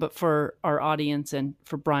 But for our audience and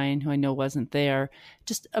for Brian, who I know wasn't there,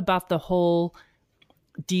 just about the whole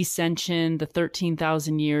descension, the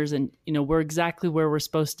 13,000 years, and, we're exactly where we're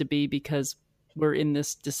supposed to be because we're in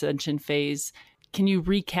this descension phase. Can you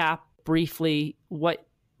recap briefly what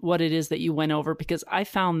it is that you went over? Because I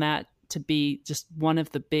found that to be just one of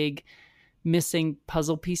the big missing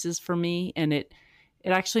puzzle pieces for me. And it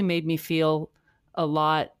actually made me feel a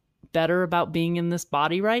lot better about being in this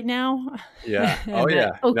body right now. Yeah. Oh,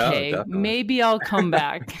 yeah. Okay, no, maybe I'll come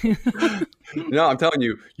back. No, I'm telling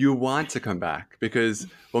you, you want to come back because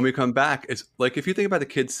when we come back, it's like, if you think about the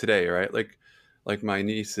kids today, right? Like my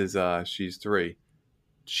niece is, she's 3.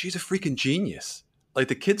 She's a freaking genius. like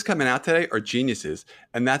the kids coming out today are geniuses.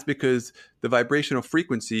 And that's because the vibrational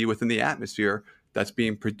frequency within the atmosphere that's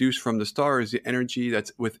being produced from the stars, the energy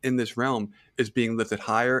that's within this realm is being lifted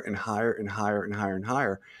higher and higher and higher and higher and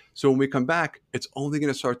higher. So when we come back, it's only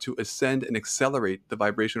going to start to ascend and accelerate the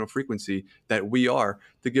vibrational frequency that we are,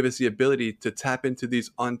 to give us the ability to tap into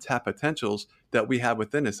these untapped potentials that we have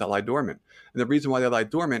within us that lie dormant. And the reason why they lie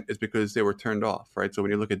dormant is because they were turned off, right? So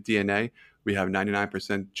when you look at DNA, we have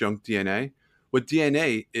 99% junk DNA. What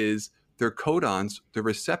DNA is, they're codons, they're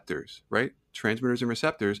receptors, right? Transmitters and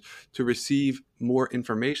receptors to receive more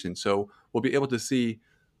information. So we'll be able to see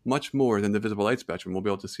much more than the visible light spectrum. We'll be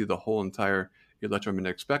able to see the whole entire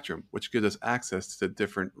electromagnetic spectrum, which gives us access to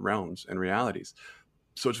different realms and realities.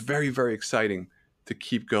 So it's very, very exciting to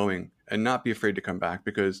keep going and not be afraid to come back,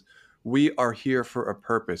 because we are here for a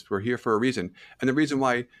purpose. We're here for a reason. And the reason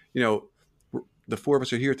why, the four of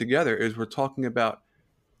us are here together is we're talking about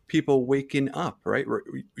people waking up, right?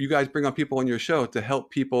 You guys bring on people on your show to help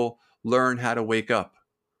people learn how to wake up.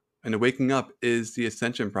 And the waking up is the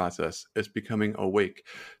ascension process. It's becoming awake.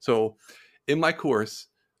 So in my course,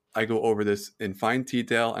 I go over this in fine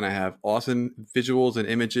detail, and I have awesome visuals and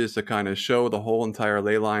images to kind of show the whole entire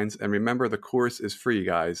ley lines. And remember, the course is free,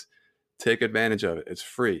 guys. Take advantage of it. It's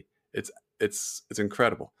free. It's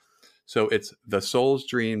incredible. So it's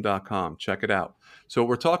thesoulsdream.com. Check it out. So what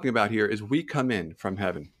we're talking about here is we come in from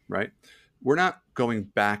heaven, right? We're not going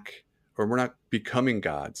back, or we're not becoming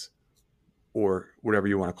gods, or whatever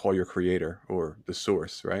you want to call your creator, or the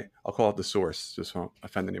source, right? I'll call it the source, just won't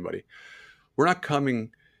offend anybody. We're not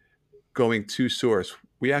going to source.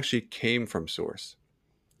 We actually came from source.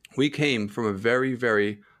 We came from a very,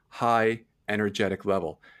 very high energetic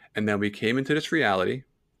level. And then we came into this reality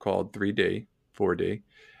called 3D, 4D,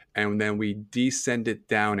 and then we descended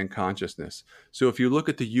down in consciousness. So if you look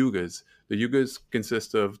at the yugas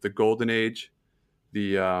consist of the golden age,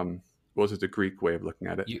 the what was it, the Greek way of looking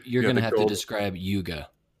at it? You're going to have to describe yuga.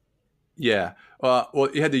 Yeah. Well,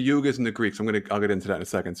 you had the yugas and the Greeks. I'll get into that in a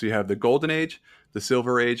second. So you have the golden age, the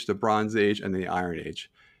silver age, the bronze age, and the iron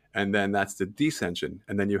age. And then that's the descension.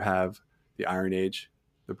 And then you have the iron age,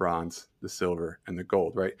 the bronze, the silver, and the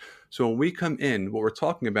gold, right? So when we come in, what we're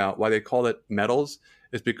talking about, why they call it metals,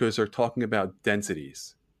 is because they're talking about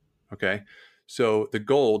densities. Okay. So the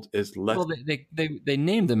gold is less. Well, they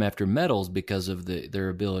named them after metals because of their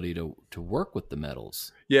ability to work with the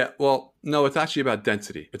metals. Yeah, well, no, it's actually about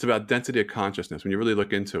density. It's about density of consciousness when you really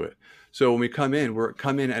look into it. So when we come in, we're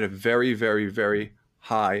at a very, very, very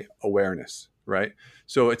high awareness, right?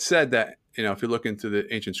 So it's said that, if you look into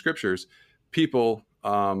the ancient scriptures, people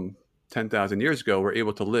 10,000 years ago were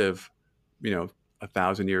able to live,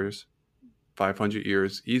 1,000 years, 500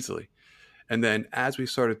 years easily. And then as we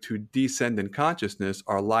started to descend in consciousness,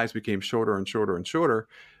 our lives became shorter and shorter and shorter.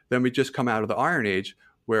 Then we just come out of the Iron Age,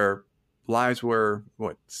 where lives were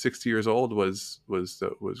 60 years old was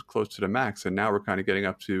close to the max, and now we're kind of getting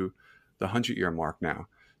up to the 100-year mark now.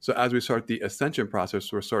 So as we start the ascension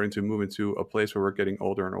process, we're starting to move into a place where we're getting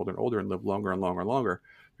older and older and older and live longer and longer and longer,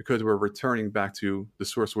 because we're returning back to the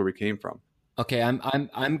source where we came from. Okay,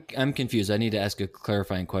 I'm confused. I need to ask a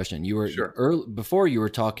clarifying question. You were Sure. before you were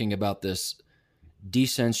talking about this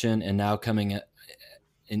descension and now coming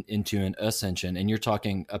into an ascension, and you're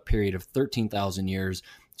talking a period of 13,000 years.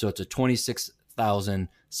 So it's a 26,000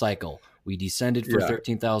 cycle. We descended for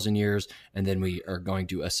 13,000 years, and then we are going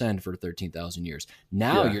to ascend for 13,000 years.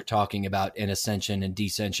 Now you're talking about an ascension and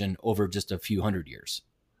descension over just a few hundred years.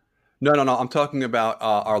 No. I'm talking about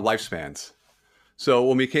our lifespans. So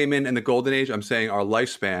when we came in the golden age, I'm saying our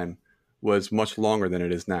lifespan was much longer than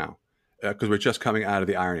it is now, because we're just coming out of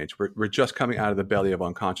the Iron Age. We're just coming out of the belly of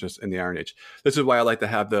unconscious in the Iron Age. This is why I like to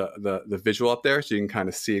have the visual up there, so you can kind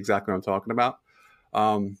of see exactly what I'm talking about.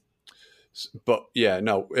 But yeah,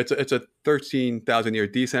 no, it's a 13,000 year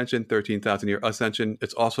descension, 13,000 year ascension.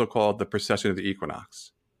 It's also called the precession of the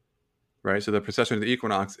equinox, right? So the precession of the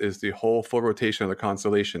equinox is the whole full rotation of the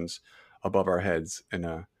constellations above our heads in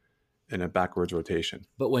a backwards rotation.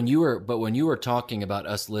 But when you were talking about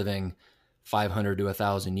us living 500 to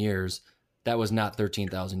 1,000 years, that was not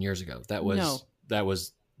 13,000 years ago. That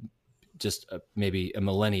was just maybe a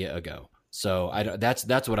millennia ago. So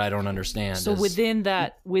that's what I don't understand. So within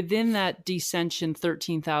that descension,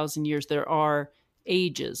 13,000 years, there are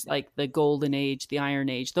ages like the Golden Age, the Iron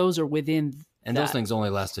Age. Those are within. And those things only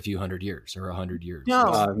last a few hundred years or 100 years.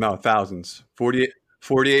 No, thousands.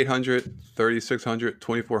 4,800, 3,600,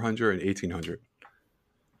 2,400, and 1,800.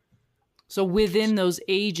 So within those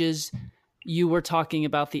ages, you were talking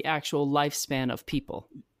about the actual lifespan of people.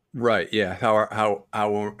 Right. Yeah. How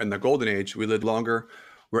in the Golden Age we lived longer.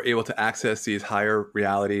 We're able to access these higher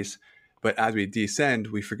realities, But as we descend,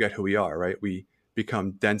 we forget who we are, right? We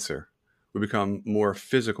become denser. We become more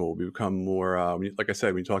physical. We become more, like I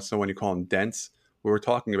said, when you talk to someone, you call them dense. What we're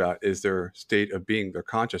talking about is their state of being, their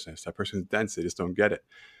consciousness. That person's dense. They just don't get it.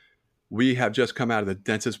 We have just come out of the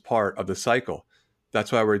densest part of the cycle.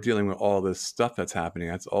 That's why we're dealing with all this stuff that's happening.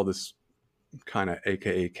 That's all this kind of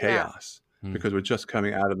AKA chaos, because we're just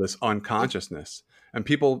coming out of this unconsciousness. And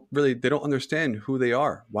people really, they don't understand who they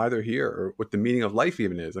are, why they're here, or what the meaning of life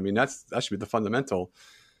even is. I mean, that should be the fundamental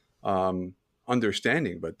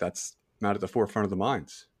understanding, but that's not at the forefront of the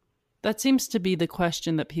minds. That seems to be the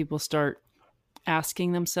question that people start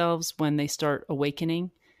asking themselves when they start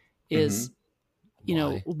awakening is, you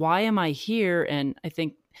know, why am I here? And I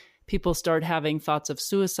think people start having thoughts of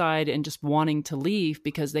suicide and just wanting to leave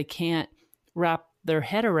because they can't wrap their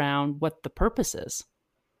head around what the purpose is.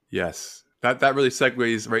 Yes. That really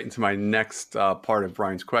segues right into my next part of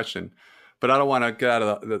Brian's question. But I don't want to get out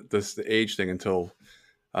of the age thing until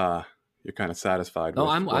you're kind of satisfied. No,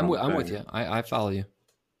 I'm with you. I follow you.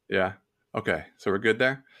 Yeah. Okay. So we're good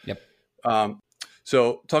there? Yep.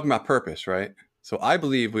 So talking about purpose, right? So I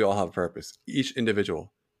believe we all have a purpose. Each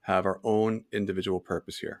individual have our own individual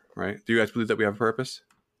purpose here, right? Do you guys believe that we have a purpose?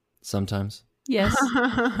 Sometimes. Yes.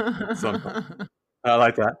 Sometimes. I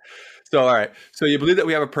like that. So, all right. So you believe that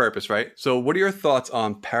we have a purpose, right? So what are your thoughts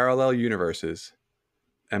on parallel universes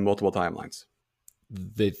and multiple timelines?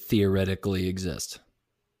 They theoretically exist.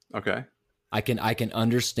 Okay. I can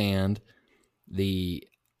understand the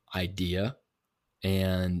idea,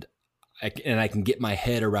 and I can get my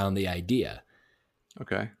head around the idea.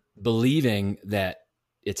 Okay. Believing that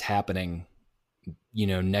it's happening, you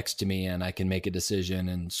know, next to me, and I can make a decision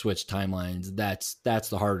and switch timelines. That's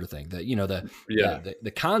the harder thing.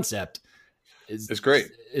 The concept is great.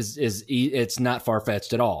 It's not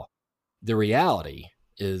far-fetched at all. The reality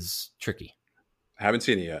is tricky. I haven't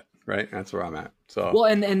seen it yet, right? That's where I'm at. So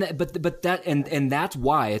well, but that's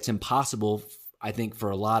why it's impossible, I think,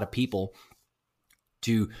 for a lot of people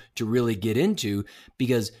to really get into,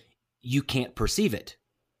 because you can't perceive it.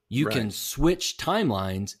 You can switch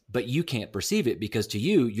timelines, but you can't perceive it, because to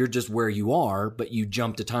you, you're just where you are, but you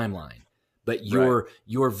jumped a timeline. But your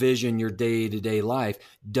vision, your day-to-day life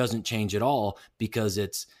doesn't change at all, because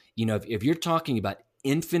it's, you know, if you're talking about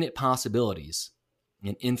infinite possibilities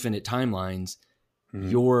and infinite timelines,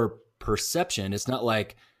 your perception, it's not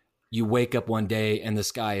like you wake up one day and the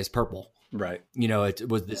sky is purple. Right. You know, it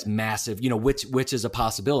was this massive, you know, which is a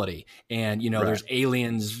possibility. And, you know, there's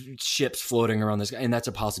aliens, ships floating around this, and that's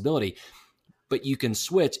a possibility. But you can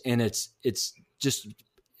switch, and it's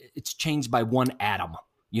changed by one atom.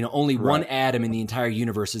 You know, only one atom in the entire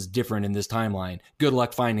universe is different in this timeline. Good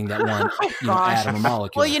luck finding that one atom or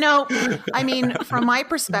molecule. Well, you know, I mean, from my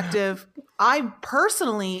perspective, I'm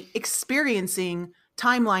personally experiencing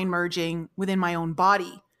timeline merging within my own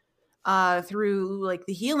body. Through like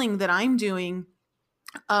the healing that I'm doing.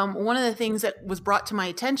 One of the things that was brought to my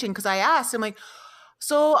attention, because I asked, I'm like,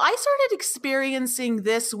 so I started experiencing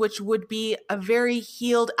this, which would be a very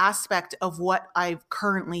healed aspect of what I'm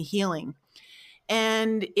currently healing.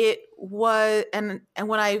 And it was, and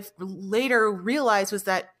what I later realized was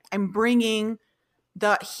that I'm bringing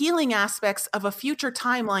the healing aspects of a future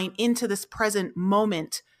timeline into this present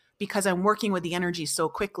moment, because I'm working with the energy so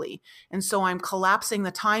quickly. And so I'm collapsing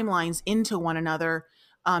the timelines into one another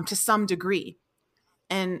to some degree.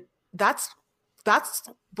 And that's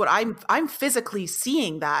what I'm physically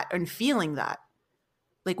seeing that and feeling that,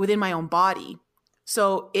 like within my own body.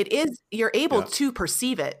 So it is, you're able to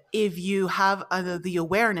perceive it if you have the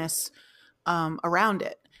awareness around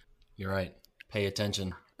it. You're right. Pay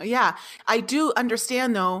attention. Yeah. I do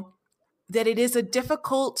understand, though, that it is a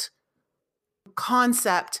difficult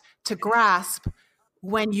concept to grasp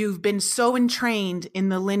when you've been so entrained in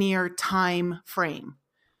the linear time frame.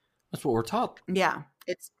 That's what we're taught. Yeah,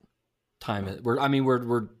 it's time.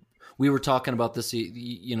 We were talking about this,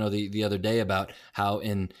 you know, the other day about how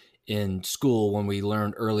in school, when we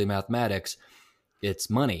learned early mathematics, it's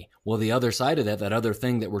money. Well, the other side of that other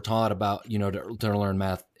thing that we're taught about, you know, to learn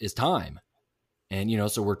math is time. And, you know,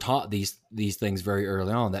 so we're taught these things very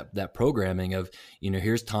early on, that programming of, you know,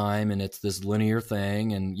 here's time, and it's this linear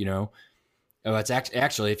thing. And, you know, it's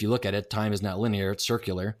actually, if you look at it, time is not linear, it's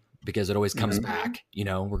circular, because it always comes back. You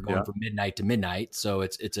know, we're going from midnight to midnight. So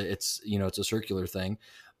it's you know, it's a circular thing.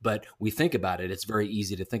 But we think about it, it's very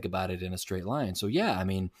easy to think about it in a straight line. So yeah, I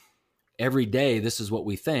mean, every day, this is what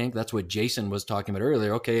we think. That's what Jason was talking about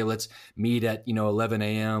earlier. Okay, let's meet at, you know, 11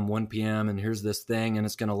 a.m., 1 p.m., and here's this thing, and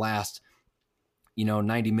it's going to last, you know,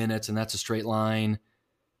 90 minutes, and that's a straight line.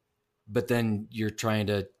 But then you're trying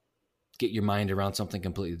to get your mind around something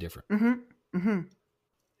completely different.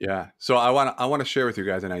 Yeah. So I want to share with you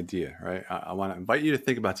guys an idea, right? I want to invite you to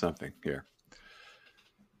think about something here.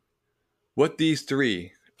 What these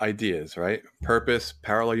three ideas, right? Purpose,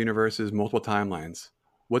 parallel universes, multiple timelines.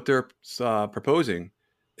 What they're proposing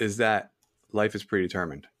is that life is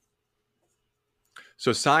predetermined.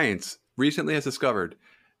 So science recently has discovered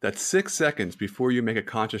that 6 seconds before you make a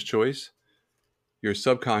conscious choice, your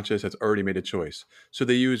subconscious has already made a choice. So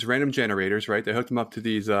they use random generators, right? They hooked them up to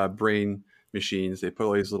these brain machines. They put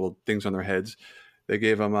all these little things on their heads. They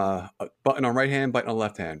gave them a button on right hand, button on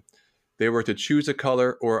left hand. They were to choose a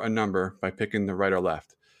color or a number by picking the right or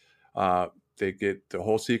left. They get the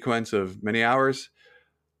whole sequence of many hours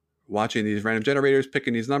watching these random generators,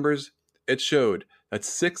 picking these numbers. It showed that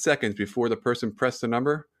 6 seconds before the person pressed the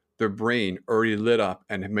number, their brain already lit up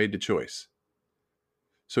and had made the choice.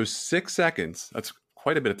 So 6 seconds, that's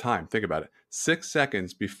quite a bit of time. Think about it. 6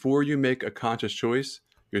 seconds before you make a conscious choice,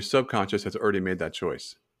 your subconscious has already made that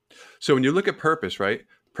choice. So when you look at purpose, right?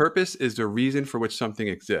 Purpose is the reason for which something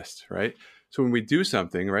exists, right? So when we do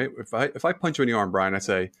something, right? If I punch you in the arm, Brian, I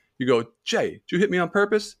say, you go, Jay, did you hit me on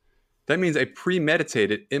purpose? That means I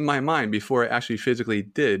premeditated in my mind before I actually physically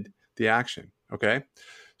did the action, okay?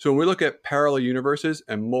 So when we look at parallel universes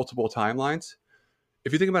and multiple timelines,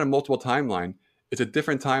 if you think about a multiple timeline, it's a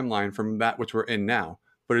different timeline from that which we're in now,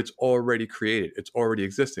 but it's already created. It's already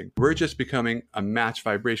existing. We're just becoming a matched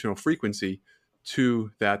vibrational frequency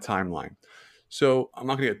to that timeline. So I'm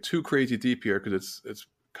not going to get too crazy deep here because it's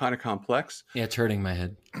kind of complex. Yeah, it's hurting my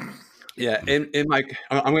head. Yeah, I'm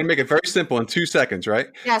going to make it very simple in 2 seconds, right?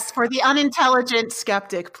 Yes, for the unintelligent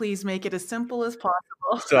skeptic, please make it as simple as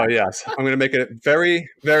possible. So yes, I'm going to make it very,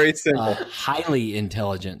 very simple. Highly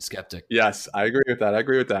intelligent skeptic. Yes, I agree with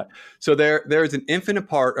that. So there is an infinite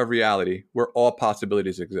part of reality where all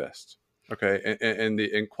possibilities exist. Okay,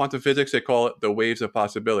 in quantum physics, they call it the waves of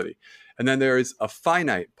possibility. And then there is a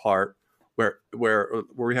finite part where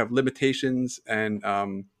we have limitations and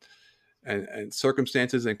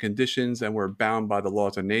circumstances and conditions, and we're bound by the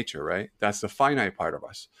laws of nature, right? That's the finite part of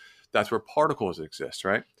us. That's where particles exist,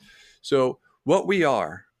 right? So what we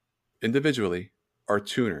are individually are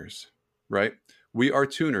tuners, right? We are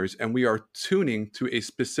tuners, and we are tuning to a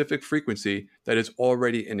specific frequency that is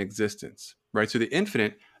already in existence, right? So the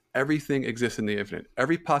infinite, everything exists in the infinite.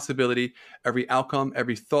 Every possibility, every outcome,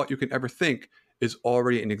 every thought you can ever think is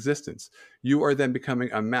already in existence. You are then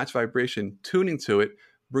becoming a match vibration, tuning to it,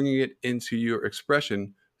 bringing it into your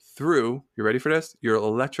expression through, you ready for this? Your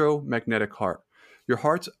electromagnetic heart. Your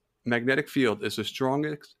heart's magnetic field is the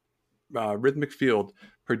strongest rhythmic field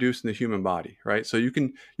produced in the human body, right? So you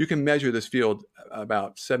can measure this field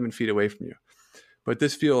about 7 feet away from you. But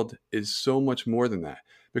this field is so much more than that,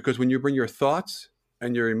 because when you bring your thoughts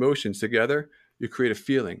and your emotions together, you create a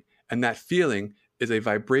feeling. And that feeling is a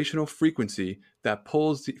vibrational frequency that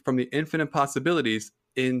pulls from the infinite possibilities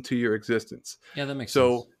into your existence. Yeah, that makes sense.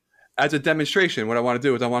 So as a demonstration, what I want to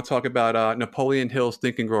do is I want to talk about Napoleon Hill's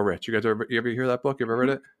Think and Grow Rich. You guys ever hear that book? You ever read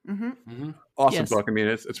it? Mm-hmm. Mm-hmm. Awesome book. I mean,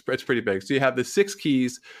 it's pretty big. So you have the 6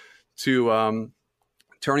 keys to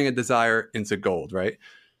turning a desire into gold, right?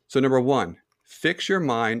 So number 1, fix your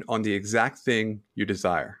mind on the exact thing you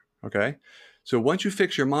desire, okay? So once you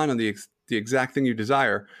fix your mind on the exact thing you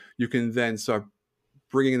desire, you can then start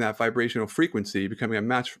bringing that vibrational frequency, becoming a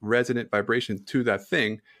matched resonant vibration to that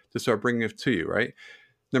thing to start bringing it to you, right?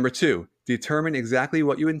 Number 2, determine exactly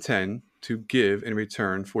what you intend to give in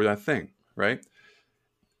return for that thing, right?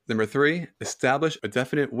 Number 3, establish a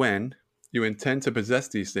definite when you intend to possess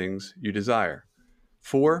these things you desire.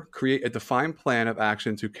 4, create a defined plan of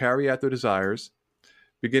action to carry out the desires.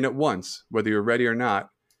 Begin at once, whether you're ready or not.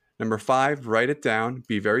 Number 5, write it down.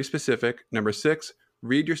 Be very specific. Number 6,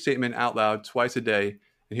 read your statement out loud twice a day.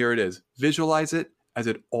 And here it is. Visualize it as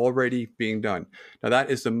it already being done. Now, that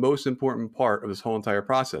is the most important part of this whole entire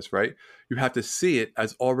process, right? You have to see it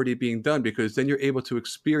as already being done, because then you're able to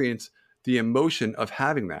experience the emotion of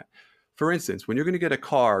having that. For instance, when you're going to get a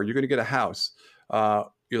car, you're going to get a house,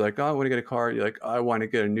 you're like, oh, I want to get a car. You're like, I want to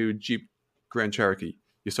get a new Jeep Grand Cherokee.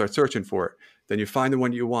 You start searching for it. Then you find the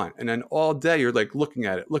one you want. And then all day you're like looking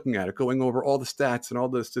at it, going over all the stats and all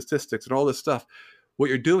the statistics and all this stuff. What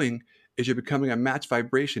you're doing is you're becoming a matched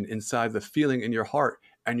vibration inside the feeling in your heart.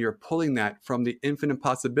 And you're pulling that from the infinite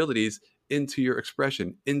possibilities into your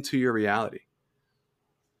expression, into your reality.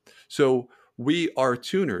 So we are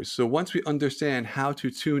tuners. So once we understand how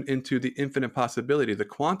to tune into the infinite possibility, the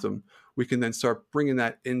quantum, we can then start bringing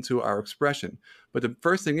that into our expression. But the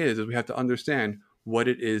first thing is we have to understand what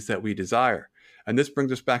it is that we desire. And this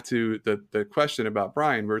brings us back to the question about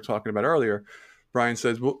Brian we were talking about earlier. Brian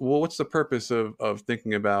says, well, what's the purpose of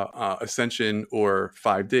thinking about ascension or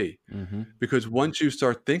 5D? Mm-hmm. Because once you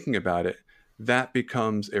start thinking about it, that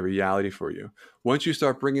becomes a reality for you. Once you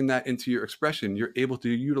start bringing that into your expression, you're able to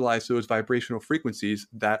utilize those vibrational frequencies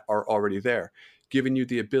that are already there, giving you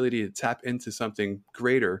the ability to tap into something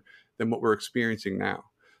greater than what we're experiencing now.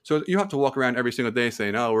 So you have to walk around every single day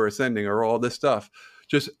saying, oh, we're ascending or all this stuff,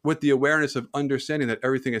 just with the awareness of understanding that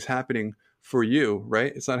everything is happening for you,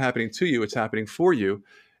 right? It's not happening to you, it's happening for you.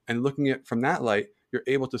 And looking at it from that light, you're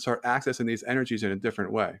able to start accessing these energies in a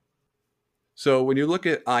different way. So when you look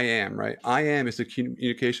at I am, right? I am is the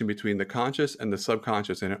communication between the conscious and the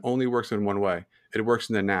subconscious, and it only works in one way. It works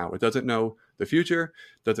in the now. It doesn't know the future,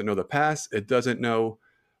 doesn't know the past, it doesn't know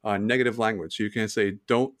negative language. So you can't say,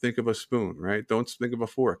 don't think of a spoon, right? Don't think of a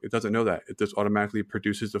fork. It doesn't know that. It just automatically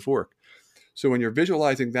produces the fork. So when you're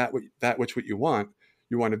visualizing that which what you want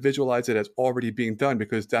to visualize it as already being done,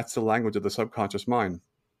 because that's the language of the subconscious mind.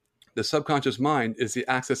 The subconscious mind is the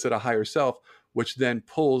access to the higher self, which then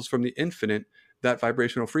pulls from the infinite that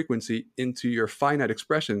vibrational frequency into your finite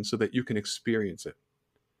expression so that you can experience it.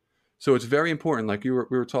 So it's very important. Like we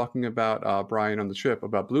were talking about, Brian, on the trip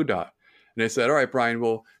about Blue Dot. And they said, all right, Brian,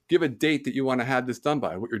 well, give a date that you want to have this done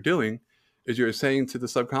by. What you're doing is you're saying to the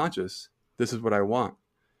subconscious, this is what I want.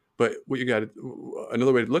 But what you got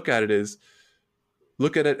another way to look at it is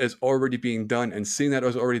look at it as already being done and seeing that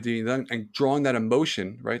as already being done and drawing that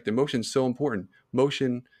emotion, right? The emotion is so important.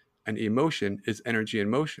 Motion and emotion is energy in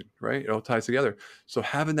motion, right? It all ties together. So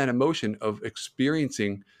having that emotion of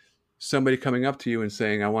experiencing somebody coming up to you and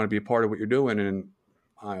saying, I want to be a part of what you're doing, and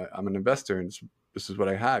I'm an investor and this is what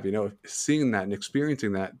I have, seeing that and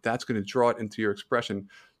experiencing that, that's going to draw it into your expression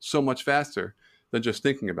so much faster than just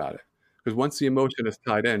thinking about it. Because once the emotion is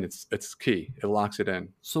tied in, it's key. It locks it in.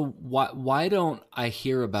 So why don't I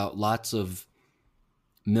hear about lots of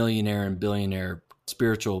millionaire and billionaire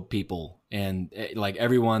spiritual people, and like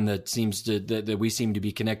everyone that seems to that we seem to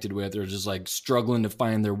be connected with are just like struggling to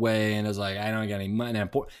find their way, and it's like, I don't got any money.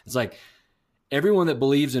 It's like everyone that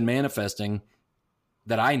believes in manifesting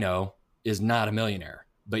that I know is not a millionaire.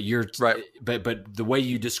 But you're right. But the way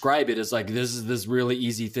you describe it is like this is this really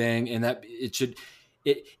easy thing, and that it should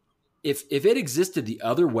if it existed the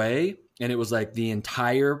other way, and it was like the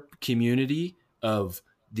entire community of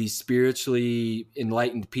these spiritually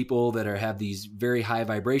enlightened people that have these very high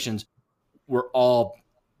vibrations were all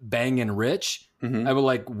banging rich, mm-hmm. I would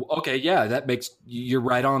like, okay, yeah, you're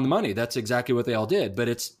right on the money. That's exactly what they all did. But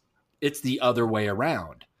it's the other way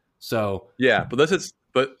around. So yeah, but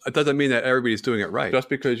it doesn't mean that everybody's doing it right. Just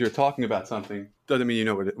because you're talking about something doesn't mean you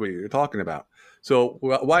know what you're talking about. So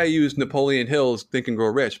why I use Napoleon Hill's Think and Grow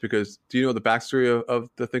Rich? Because do you know the backstory of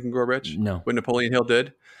the Think and Grow Rich? No. What Napoleon Hill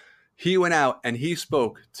did? He went out and he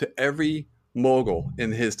spoke to every mogul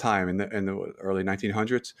in his time in the early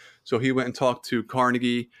 1900s. So he went and talked to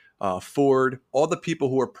Carnegie, Ford, all the people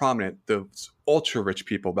who were prominent, the ultra rich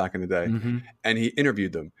people back in the day. Mm-hmm. And he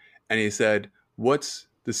interviewed them. And he said, what's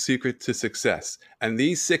the secret to success? And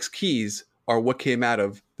these 6 keys are what came out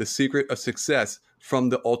of the secret of success from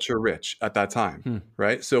the ultra rich at that time,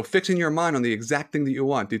 right? So fixing your mind on the exact thing that you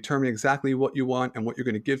want, determine exactly what you want and what you're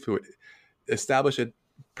going to give to it, establish a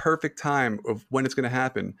perfect time of when it's going to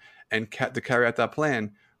happen, and to carry out that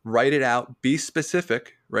plan, write it out, be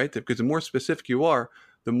specific, right? Because the more specific you are,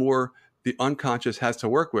 the more the unconscious has to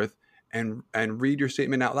work with, and read your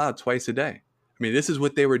statement out loud twice a day. I mean, this is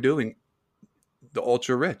what they were doing, the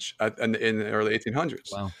ultra rich in the early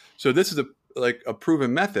 1800s. Wow. So this is a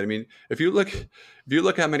proven method. I mean, if you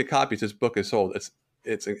look how many copies this book has sold,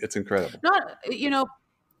 it's incredible.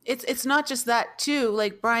 It's not just that too.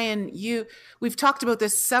 Like Brian, we've talked about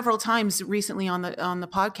this several times recently on the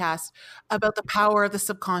podcast about the power of the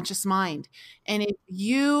subconscious mind. And if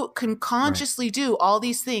you can consciously do all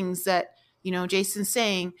these things that, Jason's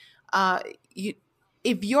saying,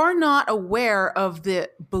 if you're not aware of the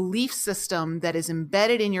belief system that is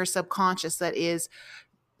embedded in your subconscious, that is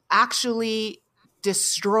actually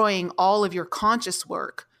destroying all of your conscious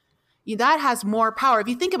work, that has more power. If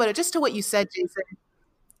you think about it, just to what you said, Jason.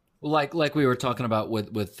 Like we were talking about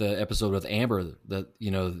with the episode with Amber,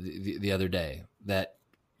 the other day, that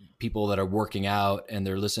people that are working out and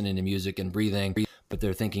they're listening to music and breathing, but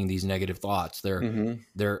they're thinking these negative thoughts.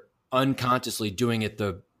 They're unconsciously doing it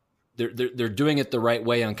they're doing it the right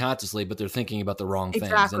way unconsciously, but they're thinking about the wrong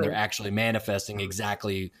things, and they're actually manifesting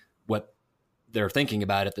exactly what they're thinking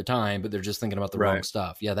about at the time, but they're just thinking about the wrong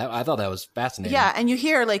stuff. Yeah, I thought that was fascinating. Yeah, and you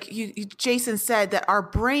hear Jason said that our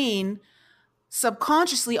brain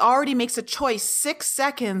subconsciously already makes a choice 6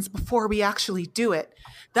 seconds before we actually do it.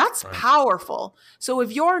 That's powerful. So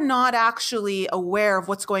if you're not actually aware of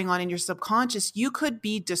what's going on in your subconscious, you could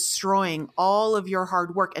be destroying all of your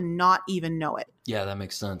hard work and not even know it. Yeah, that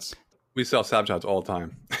makes sense. We self-sabotage all the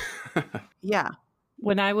time. Yeah.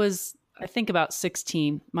 When I was, I think about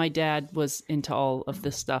 16, my dad was into all of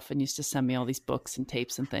this stuff and used to send me all these books and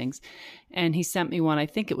tapes and things. And he sent me one, I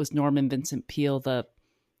think it was Norman Vincent Peale, The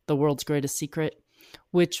World's Greatest Secret,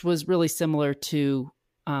 which was really similar to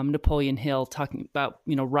Napoleon Hill, talking about,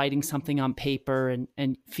 writing something on paper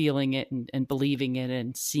and feeling it and believing it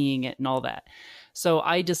and seeing it and all that. So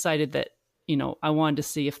I decided that, I wanted to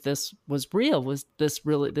see if this was real. Was this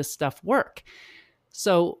stuff work?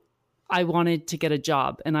 So I wanted to get a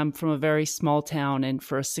job, and I'm from a very small town, and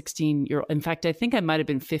for a 16-year-old, in fact, I think I might've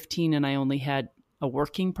been 15 and I only had a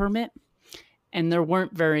working permit, and there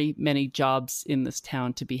weren't very many jobs in this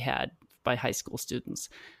town to be had by high school students.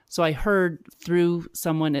 So I heard through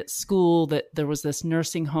someone at school that there was this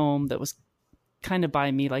nursing home that was kind of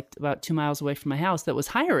by me, like about 2 miles away from my house, that was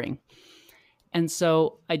hiring. And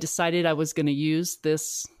so I decided I was going to use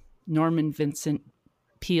this Norman Vincent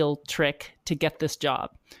Peale trick to get this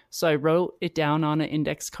job. So I wrote it down on an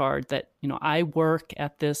index card that, I work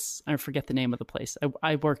at this, I forget the name of the place.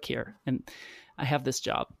 I work here and I have this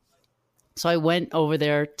job. So I went over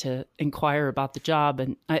there to inquire about the job.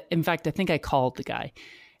 And in fact, I think I called the guy,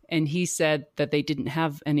 and he said that they didn't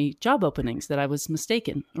have any job openings, that I was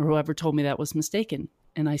mistaken, or whoever told me that was mistaken.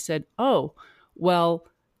 And I said, oh, well,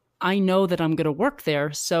 I know that I'm going to work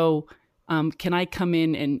there. So can I come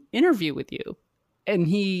in and interview with you? And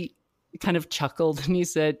he kind of chuckled and he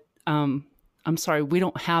said, I'm sorry, we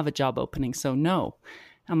don't have a job opening, so no.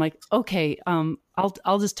 I'm like, okay,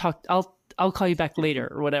 I'll just talk. I'll call you back later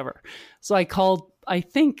or whatever. So I called, I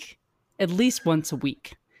think at least once a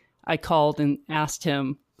week. I called and asked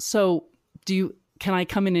him, so can I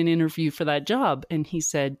come in and interview for that job? And he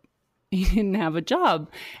said he didn't have a job.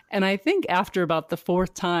 And I think after about the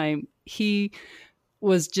fourth time, he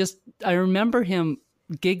was just, I remember him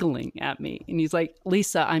giggling at me, and he's like,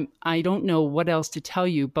 Lisa, I don't know what else to tell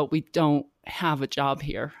you, but we don't have a job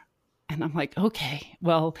here. And I'm like, okay,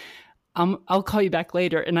 well, I'll call you back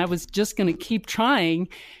later. And I was just going to keep trying.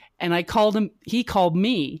 And I called him, he called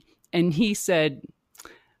me, and he said,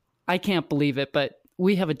 I can't believe it, but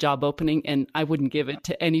we have a job opening and I wouldn't give it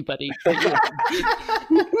to anybody. And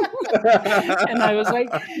I was like,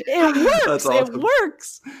 it works. That's awesome. It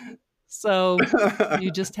works. So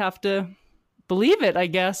you just have to believe it, I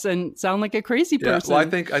guess, and sound like a crazy person. Well, I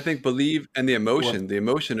think believe, and the emotion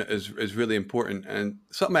is really important, and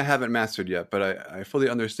something I haven't mastered yet, but I fully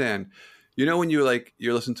understand. When you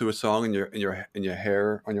listen to a song and your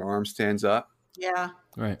hair on your arm stands up. Yeah.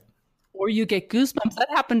 Right. Or you get goosebumps. That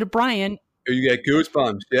happened to Brian. Or you get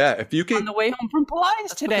goosebumps. Yeah. If you can, on the way home from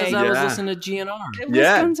Pilates today. Because I was listening to GNR.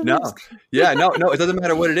 No, it doesn't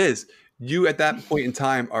matter what it is. You at that point in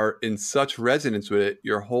time are in such resonance with it.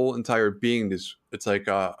 Your whole entire being it's like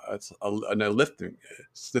it's an uplifting.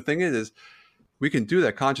 The thing is we can do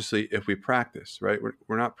that consciously if we practice, right?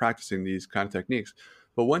 We're not practicing these kind of techniques,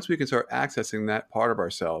 but once we can start accessing that part of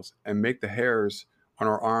ourselves and make the hairs on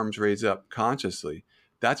our arms raise up consciously,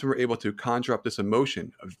 that's when we're able to conjure up this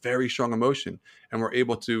emotion, a very strong emotion, and we're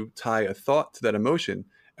able to tie a thought to that emotion,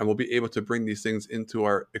 and we'll be able to bring these things into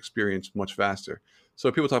our experience much faster.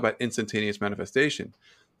 So people talk about instantaneous manifestation.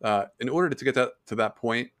 In order to get to that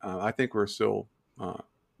point, I think we're still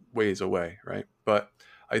ways away, right? But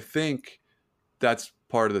I think that's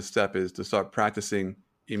part of the step, is to start practicing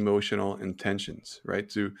emotional intentions, right?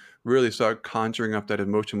 To really start conjuring up that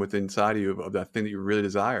emotion within inside of you of that thing that you really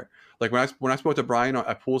desire. Like when I spoke to Brian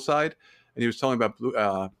at Poolside, and he was telling me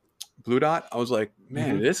about Blue Dot, I was like,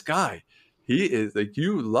 man, this guy, he is like,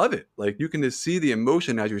 you love it. Like you can just see the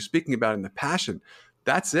emotion as you're speaking about it and the passion.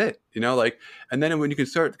 That's it, and then when you can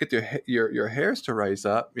start to get your hairs to rise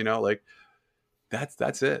up,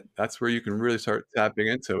 that's it. That's where you can really start tapping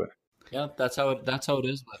into it. Yeah, that's how it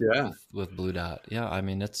is with Blue Dot. Yeah, I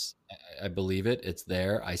mean, I believe it. It's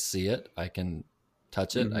there. I see it. I can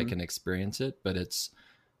touch it. I can experience it, but it's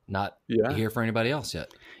not here for anybody else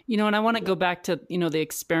yet. And I want to go back to, the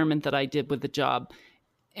experiment that I did with the job.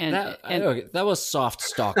 And that was soft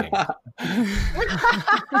stalking.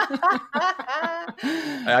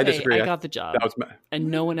 I disagree. I got the job, and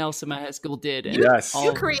no one else in my high school did. And yes,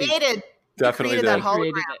 you created that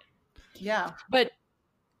hologram. Yeah, but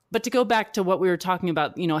to go back to what we were talking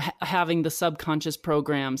about, having the subconscious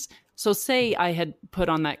programs. So say I had put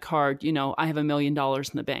on that card, I have $1 million in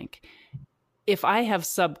the bank. If I have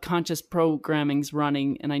subconscious programmings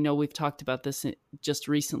running, and I know we've talked about this just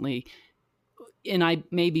recently, and I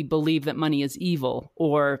maybe believe that money is evil,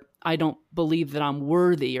 or I don't believe that I'm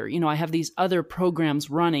worthy, or, I have these other programs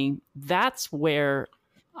running, that's where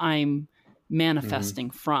I'm manifesting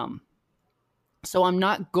from. So I'm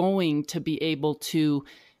not going to be able to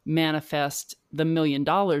manifest the $1 million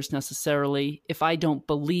necessarily if I don't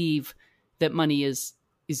believe that money is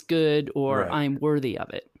good, or Right. I'm worthy of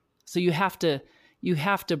it. So you have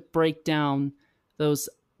to break down those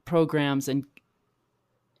programs and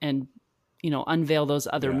unveil those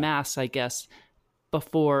other masks, I guess,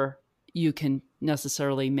 before you can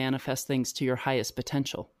necessarily manifest things to your highest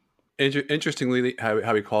potential. Interestingly,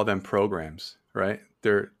 how we call them programs, right?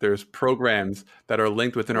 There's programs that are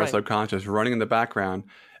linked within our subconscious running in the background.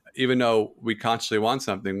 Even though we consciously want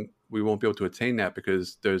something, we won't be able to attain that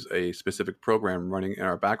because there's a specific program running in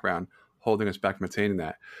our background holding us back from attaining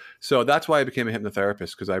that. So that's why I became a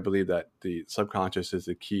hypnotherapist, because I believe that the subconscious is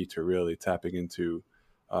the key to really tapping into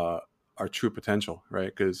our true potential,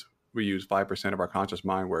 right? Because we use 5% of our conscious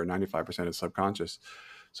mind, where 95% is subconscious.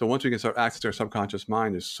 So once we can start accessing our subconscious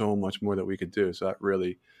mind, there's so much more that we could do. So that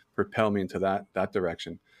really propelled me into that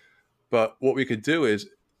direction. But what we could do is,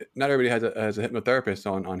 not everybody has a hypnotherapist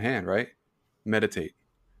on hand, right? Meditate.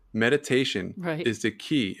 Meditation is the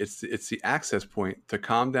key. It's the access point to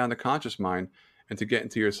calm down the conscious mind and to get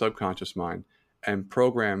into your subconscious mind and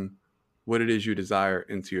program what it is you desire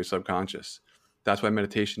into your subconscious. That's why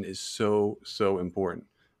meditation is so, so important,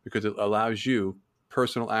 because it allows you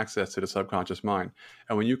personal access to the subconscious mind.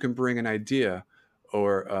 And when you can bring an idea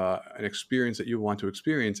or an experience that you want to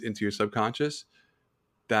experience into your subconscious,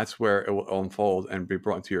 that's where it will unfold and be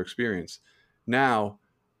brought into your experience. Now,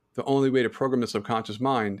 the only way to program the subconscious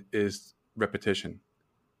mind is repetition,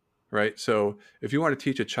 right? So if you want to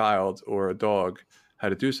teach a child or a dog how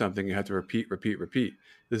to do something, you have to repeat.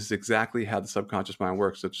 This is exactly how the subconscious mind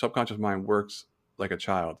works. The subconscious mind works like a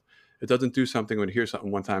child. It doesn't do something when it hears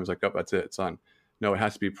something one time, it's like, oh, that's it, it's done. No, it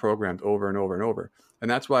has to be programmed over and over and over. And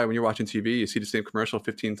that's why when you're watching TV, you see the same commercial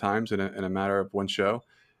 15 times in a matter of one show.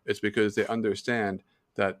 It's because they understand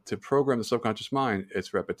that to program the subconscious mind,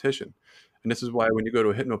 it's repetition. And this is why when you go to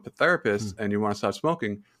a hypnotherapist and you want to stop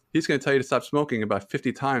smoking, he's going to tell you to stop smoking about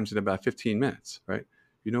 50 times in about 15 minutes, right?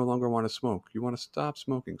 You no longer want to smoke. You want to stop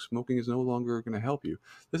smoking. Smoking is no longer going to help you.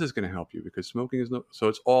 This is going to help you, because smoking is so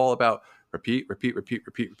it's all about repeat.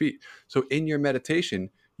 So in your meditation,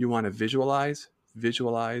 you want to visualize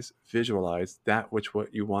that what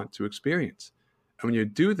you want to experience. And when you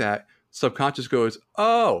do that, subconscious goes,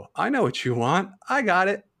 oh, I know what you want. I got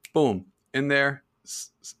it. Boom, in there.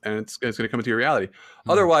 And it's going to come into your reality.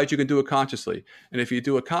 Otherwise, you can do it consciously. And if you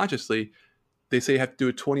do it consciously, they say you have to do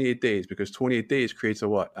it 28 days, because 28 days creates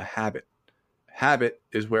a habit. Habit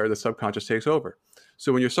is where the subconscious takes over.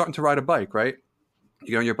 So when you're starting to ride a bike, right?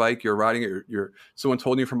 You get on your bike, you're riding it, you're someone's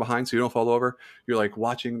holding you from behind so you don't fall over. You're like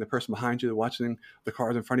watching the person behind you, watching the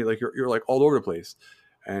cars in front of you, like you're like all over the place.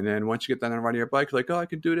 And then once you get down and riding your bike, you're like, oh, I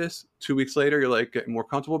can do this. 2 weeks later, you're like getting more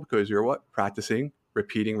comfortable, because you're practicing,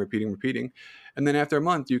 repeating. And then after a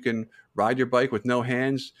month, you can ride your bike with no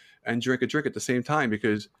hands and drink a drink at the same time,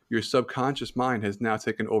 because your subconscious mind has now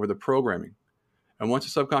taken over the programming. And once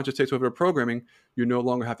the subconscious takes over the programming, you no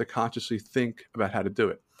longer have to consciously think about how to do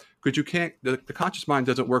it. Because you can't, the conscious mind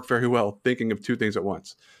doesn't work very well thinking of two things at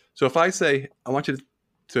once. So if I say, I want you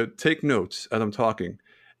to take notes as I'm talking,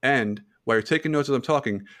 and while you're taking notes as I'm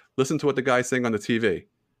talking, listen to what the guy's saying on the TV,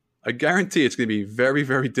 I guarantee it's going to be very,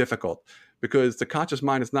 very difficult, because the conscious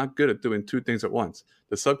mind is not good at doing two things at once.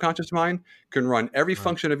 The subconscious mind can run every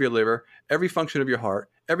function of your liver, every function of your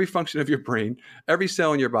heart, every function of your brain, every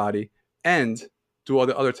cell in your body, and do all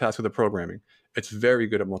the other tasks of the programming. It's very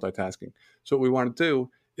good at multitasking. So what we want to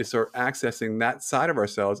do is start accessing that side of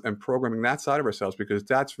ourselves and programming that side of ourselves, because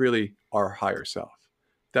that's really our higher self.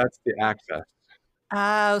 That's the access.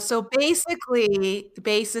 Oh, so basically,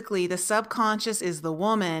 the subconscious is the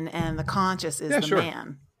woman and the conscious is the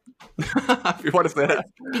man. If you want to say that.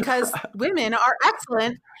 Because women are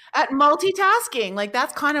excellent at multitasking. Like,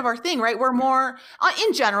 that's kind of our thing, right? We're more,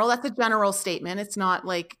 in general, that's a general statement. It's not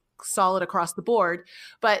like solid across the board.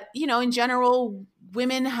 But, in general,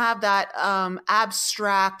 women have that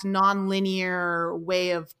abstract, non-linear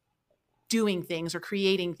way of doing things or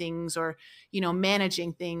creating things or,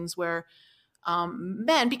 managing things, where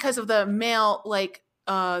men, because of the male,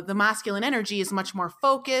 the masculine energy is much more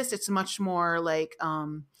focused. It's much more like,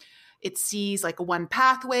 it sees like one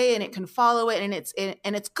pathway and it can follow it, and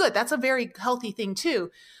it's good. That's a very healthy thing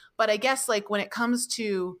too. But I guess like when it comes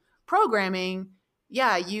to programming,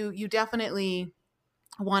 yeah, you definitely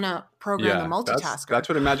want to program the multitasker. That's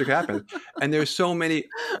where the magic happens. And there's so many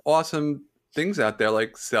awesome things out there,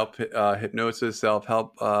 like self hypnosis,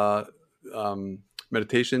 self-help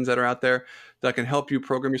meditations that are out there that can help you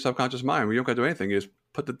program your subconscious mind. We don't got to do anything. You just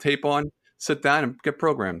put the tape on, sit down, and get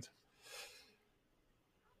programmed.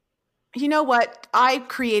 You know what? I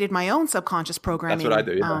created my own subconscious programming. That's what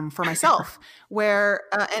I do, yeah. For myself, where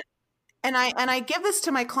and I give this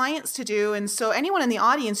to my clients to do. And so anyone in the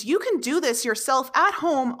audience, you can do this yourself at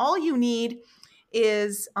home. All you need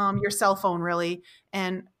is your cell phone, really,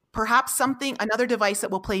 and perhaps another device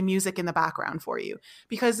that will play music in the background for you,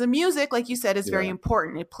 because the music, like you said, is very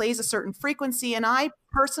important. It plays a certain frequency. And I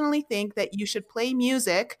personally think that you should play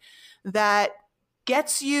music that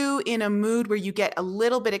gets you in a mood where you get a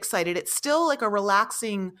little bit excited. It's still like a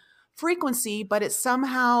relaxing frequency, but it's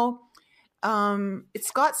somehow,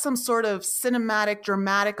 it's got some sort of cinematic,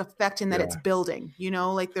 dramatic effect in that it's building,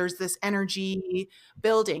 like there's this energy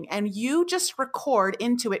building, and you just record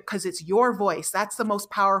into it because it's your voice. That's the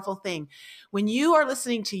most powerful thing. When you are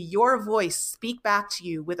listening to your voice speak back to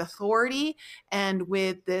you with authority and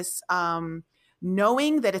with this,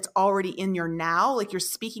 knowing that it's already in your now, like you're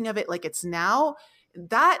speaking of it like it's now,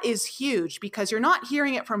 that is huge, because you're not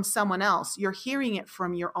hearing it from someone else. You're hearing it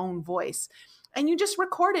from your own voice. And you just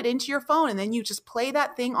record it into your phone, and then you just play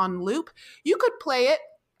that thing on loop. You could play it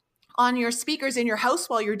on your speakers in your house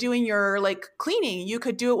while you're doing your cleaning. You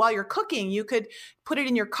could do it while you're cooking. You could put it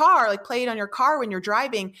in your car, play it on your car when you're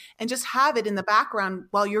driving, and just have it in the background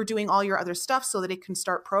while you're doing all your other stuff so that it can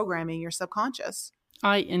start programming your subconscious.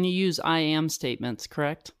 And you use I am statements,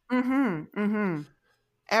 correct? Mm-hmm. Mm-hmm.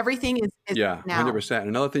 Everything is now. 100%. And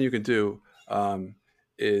another thing you can do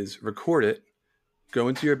is record it, go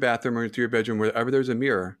into your bathroom or into your bedroom, wherever there's a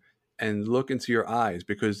mirror, and look into your eyes,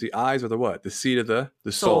 because the eyes are the seat of the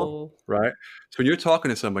soul, right? So when you're talking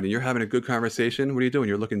to somebody, you're having a good conversation, what are you doing?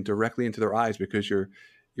 You're looking directly into their eyes, because you're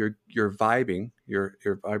vibing, your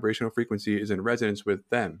vibrational frequency is in resonance with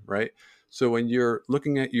them, right? So when you're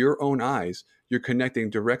looking at your own eyes, you're connecting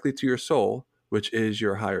directly to your soul, which is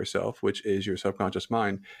your higher self, which is your subconscious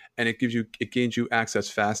mind, and it gains you access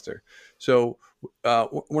faster. So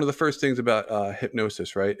one of the first things about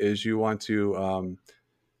hypnosis, right, is you want to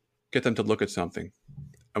get them to look at something.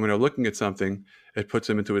 And when they're looking at something, it puts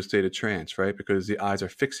them into a state of trance, right? Because the eyes are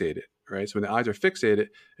fixated, right? So when the eyes are fixated,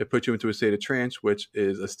 it puts you into a state of trance, which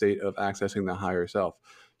is a state of accessing the higher self.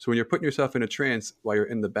 So when you're putting yourself in a trance while you're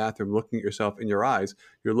in the bathroom, looking at yourself in your eyes,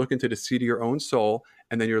 you're looking to the seat of your own soul,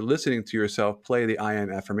 and then you're listening to yourself play the I am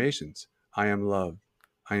affirmations. I am love.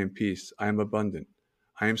 I am peace. I am abundant.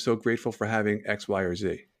 I am so grateful for having X, Y, or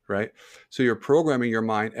Z, right? So you're programming your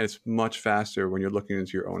mind, and it's much faster when you're looking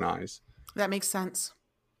into your own eyes. That makes sense.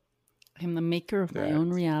 I'm the maker of my own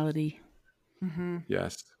reality. Mm-hmm.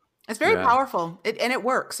 Yes. It's very powerful. And it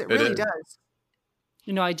works. It really does.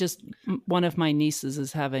 One of my nieces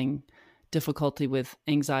is having difficulty with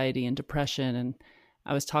anxiety and depression. And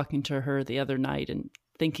I was talking to her the other night and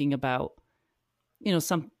thinking about,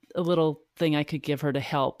 a little thing I could give her to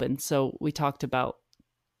help. And so we talked about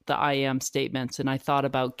the I am statements. And I thought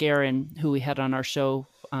about Garen, who we had on our show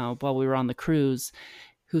while we were on the cruise,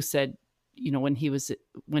 who said, when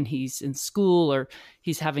he's in school or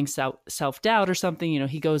he's having self-doubt or something,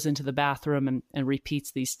 he goes into the bathroom and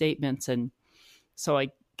repeats these statements. And so I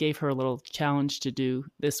gave her a little challenge to do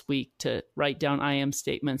this week, to write down I am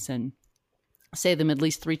statements and say them at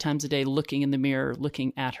least 3 times a day, looking in the mirror,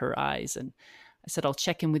 looking at her eyes. And I said, I'll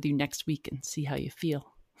check in with you next week and see how you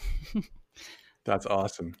feel. That's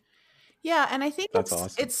awesome. Yeah. And I think awesome.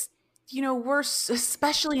 It's we're,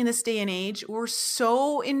 especially in this day and age, we're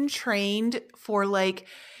so entrained for if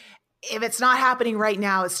it's not happening right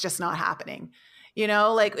now, it's just not happening.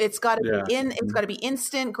 It's got to be it's got to be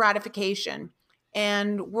instant gratification.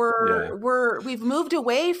 And we've moved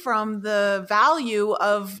away from the value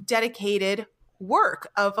of dedicated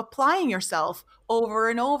work, of applying yourself over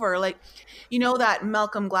and over. That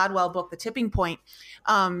Malcolm Gladwell book, The Tipping Point,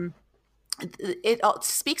 it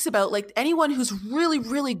speaks about anyone who's really,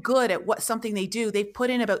 really good at something they do, they've put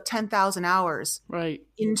in about 10,000 hours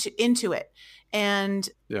into it. And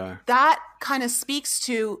that kind of speaks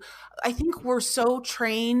to, I think we're so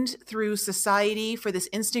trained through society for this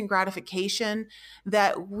instant gratification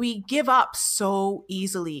that we give up so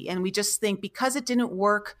easily. And we just think, because it didn't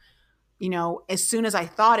work, as soon as I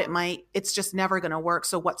thought it might, it's just never going to work.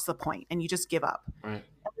 So what's the point? And you just give up. Right.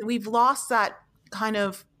 We've lost that kind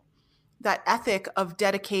of that ethic of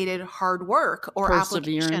dedicated hard work or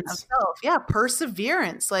application of self. Yeah.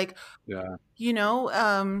 Perseverance.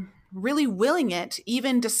 Really willing it,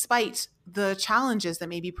 even despite the challenges that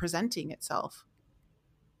may be presenting itself.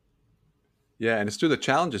 Yeah. And it's through the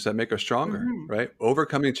challenges that make us stronger, right?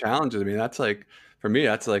 Overcoming challenges. I mean, that's for me,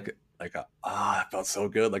 that's like it felt so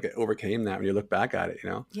good. Like it overcame that when you look back at it, you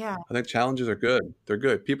know? Yeah. I think challenges are good. They're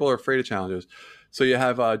good. People are afraid of challenges. So you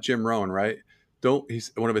have Jim Rohn, right?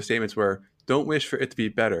 He's one of his statements where don't wish for it to be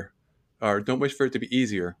better, or don't wish for it to be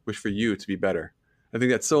easier, wish for you to be better. I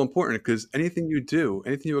think that's so important because anything you do,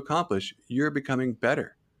 anything you accomplish, you're becoming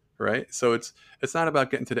better, right? So it's not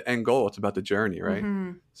about getting to the end goal. It's about the journey, right?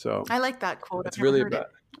 Mm-hmm. So I like that quote. it's I've never really heard about,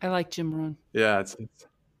 it. I like Jim Rohn. yeah,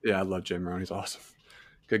 yeah, I love Jim Rohn. He's awesome.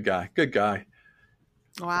 Good guy.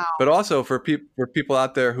 Wow. But also for people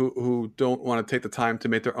out there who don't want to take the time to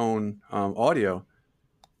make their own audio,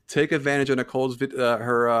 take advantage of Nicole's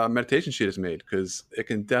her meditation she has made, because it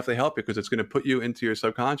can definitely help you, because it's going to put you into your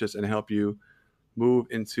subconscious and help you move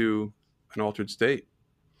into an altered state.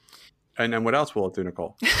 And then what else will it do,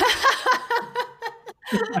 Nicole?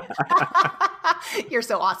 You're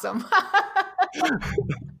so awesome.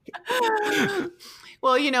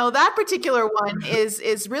 Well, that particular one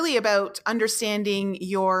is really about understanding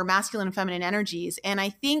your masculine and feminine energies. And I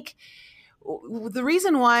think the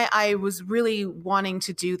reason why I was really wanting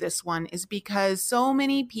to do this one is because so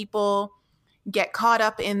many people get caught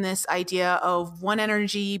up in this idea of one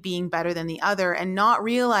energy being better than the other and not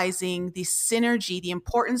realizing the synergy, the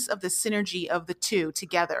importance of the synergy of the two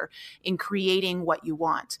together in creating what you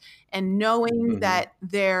want, and knowing that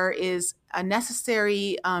there is a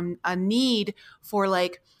necessary, a need for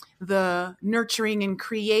like the nurturing and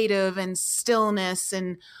creative and stillness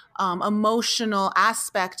and emotional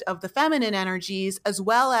aspect of the feminine energies, as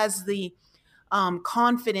well as the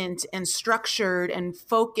confident and structured and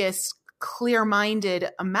focused,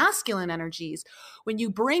 clear-minded masculine energies. When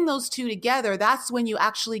you bring those two together, that's when you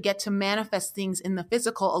actually get to manifest things in the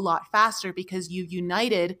physical a lot faster, because you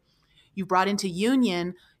brought into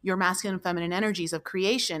union your masculine and feminine energies of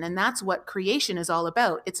creation. And that's what creation is all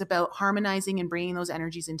about. It's about harmonizing and bringing those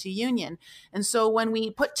energies into union. And so when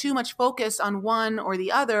we put too much focus on one or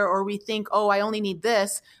the other, or we think, oh, I only need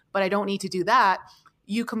this, but I don't need to do that,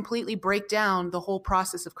 you completely break down the whole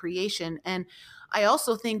process of creation. And I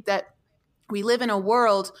also think that we live in a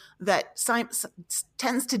world that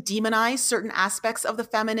tends to demonize certain aspects of the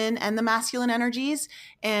feminine and the masculine energies.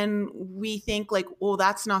 And we think like, well,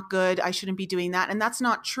 that's not good, I shouldn't be doing that. And that's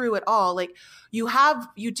not true at all. Like you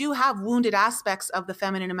do have wounded aspects of the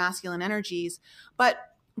feminine and masculine energies, but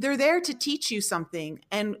they're there to teach you something.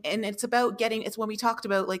 And it's about it's when we talked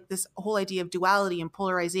about like this whole idea of duality and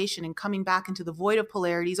polarization and coming back into the void of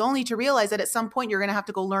polarities, only to realize that at some point you're going to have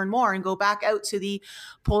to go learn more and go back out to the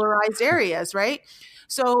polarized areas, right?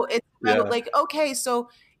 So it's about like, okay, so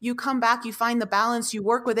you come back, you find the balance, you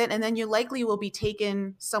work with it, and then you likely will be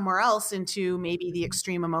taken somewhere else into maybe the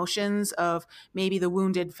extreme emotions of maybe the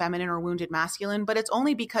wounded feminine or wounded masculine. But it's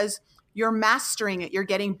only because you're mastering it. You're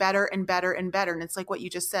getting better and better and better. And it's like what you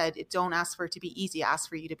just said. Don't ask for it to be easy. Ask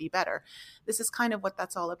for you to be better. This is kind of what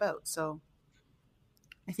that's all about. So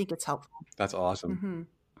I think it's helpful. That's awesome.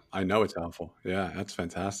 I know it's helpful. Yeah, that's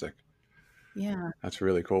fantastic. Yeah. That's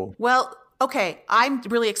really cool. Well, okay. I'm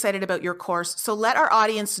really excited about your course. So let our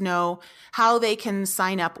audience know how they can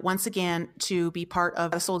sign up once again to be part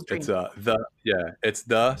of the Soul's Dream. It's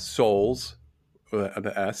the Souls,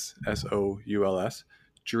 the SOULS,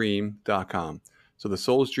 dream.com. So the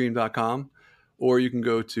soulsdream.com, or you can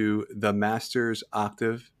go to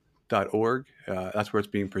themastersoctave.org. That's where it's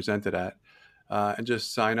being presented at. And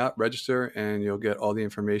just sign up, register, and you'll get all the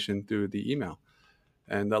information through the email.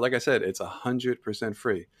 And like I said, it's 100%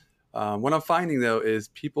 free. What I'm finding, though, is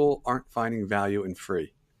people aren't finding value in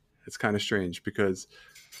free. It's kind of strange, because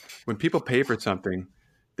when people pay for something,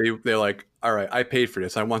 they're like, all right, I paid for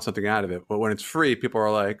this, I want something out of it. But when it's free, people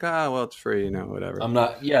are like, well, it's free, whatever. I'm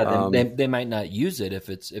not. Yeah, they might not use it if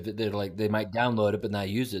they're like, they might download it but not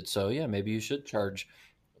use it. So yeah, maybe you should charge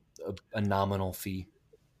a nominal fee.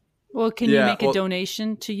 Well, can you make a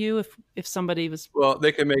donation to you if somebody was? Well,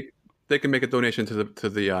 they can make a donation to the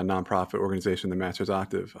nonprofit organization, the Masters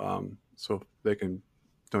Octave. So they can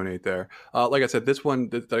donate there. Like I said, this one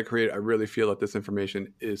that I created, I really feel that this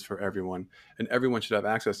information is for everyone, and everyone should have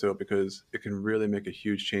access to it, because it can really make a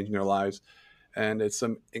huge change in their lives. And it's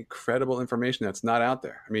some incredible information that's not out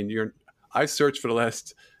there. I mean, I searched for the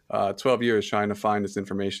last 12 years trying to find this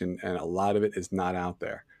information, and a lot of it is not out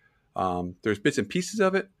there. There's bits and pieces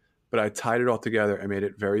of it, but I tied it all together and made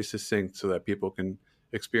it very succinct so that people can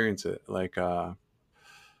experience it. Like I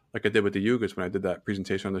did with the Yugas when I did that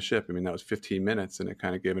presentation on the ship. I mean, that was 15 minutes, and it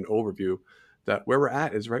kind of gave an overview that where we're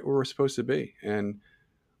at is right where we're supposed to be. And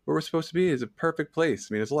where we're supposed to be is a perfect place.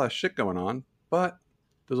 I mean, there's a lot of shit going on, but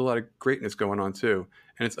there's a lot of greatness going on too.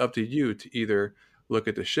 And it's up to you to either look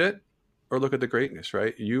at the shit or look at the greatness,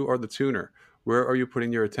 right? You are the tuner. Where are you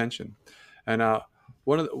putting your attention? And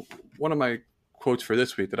one of my quotes for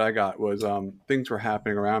this week that I got was things were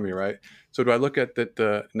happening around me, right? So do I look at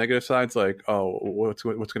the negative sides like, oh, what's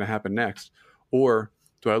going to happen next? Or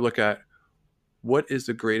do I look at what is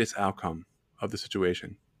the greatest outcome of the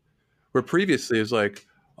situation? Where previously is like,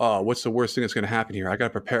 oh, what's the worst thing that's going to happen here? I got to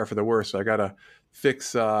prepare for the worst. So I got to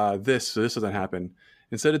fix this so this doesn't happen.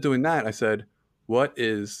 Instead of doing that, I said, what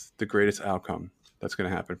is the greatest outcome that's going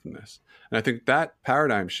to happen from this? And I think that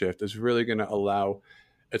paradigm shift is really going to allow,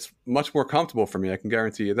 it's much more comfortable for me. I can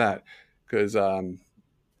guarantee you that, because I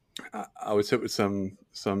was hit with some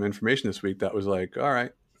information this week that was like, all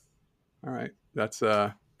right, that's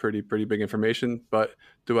pretty big information. But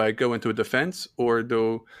do I go into a defense, or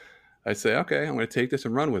do I say, okay, I'm going to take this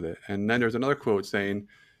and run with it? And then there's another quote saying,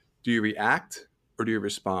 do you react or do you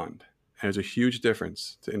respond? And there's a huge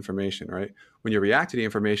difference to information, right? When you react to the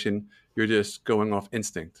information, you're just going off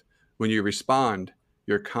instinct. When you respond,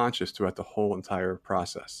 you're conscious throughout the whole entire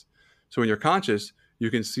process. So when you're conscious, you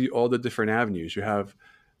can see all the different avenues. You have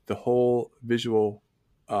the whole visual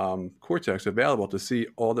cortex available to see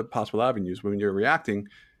all the possible avenues. When you're reacting,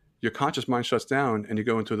 your conscious mind shuts down and you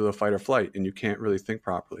go into the fight or flight and you can't really think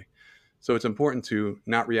properly. So it's important to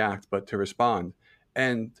not react, but to respond,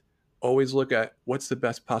 and always look at what's the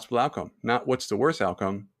best possible outcome, not what's the worst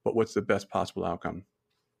outcome, but what's the best possible outcome.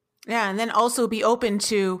 Yeah. And then also be open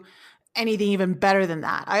to anything even better than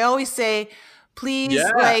that. I always say, please,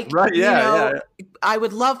 I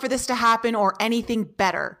would love for this to happen, or anything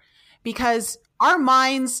better, because our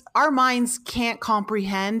minds can't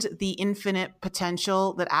comprehend the infinite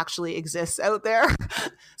potential that actually exists out there.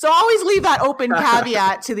 So always leave that open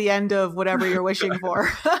caveat to the end of whatever you're wishing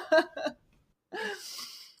for.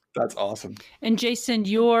 That's awesome. And Jason,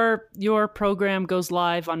 your program goes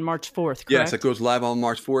live on March 4th, correct? Yes, it goes live on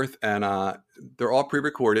March 4th, and they're all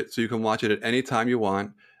pre-recorded, so you can watch it at any time you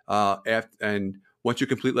want. And once you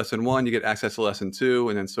complete lesson 1, you get access to lesson 2,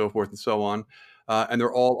 and then so forth and so on. And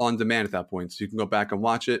they're all on demand at that point, so you can go back and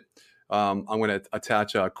watch it. I'm going to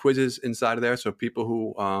attach quizzes inside of there, so people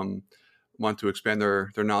who want to expand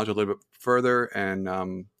their knowledge a little bit further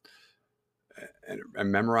and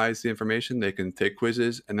memorize the information, they can take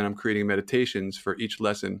quizzes. And then I'm creating meditations for each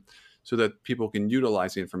lesson so that people can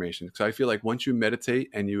utilize the information. Because I feel like once you meditate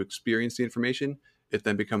and you experience the information, it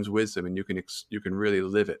then becomes wisdom, and you can really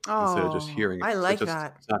live it instead of just hearing it. I like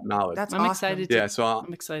that. It's not knowledge. That's I'm awesome. excited. Yeah, so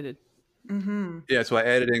I'm excited. Mm-hmm. Yeah, so I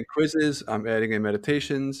added in quizzes, I'm adding in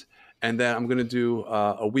meditations, and then I'm going to do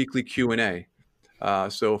a weekly Q&A.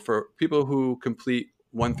 So for people who complete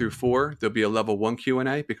 1 through 4, there'll be a level 1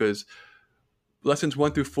 Q&A, because lessons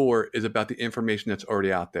 1 through 4 is about the information that's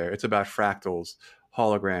already out there. It's about fractals,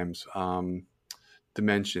 holograms,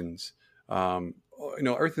 dimensions,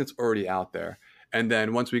 everything that's already out there. And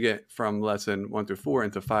then once we get from lesson 1 through 4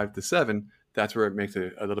 into 5 to 7, that's where it makes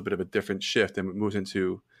a little bit of a different shift, and it moves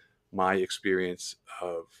into my experience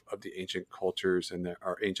of the ancient cultures and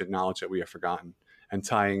our ancient knowledge that we have forgotten, and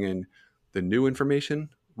tying in the new information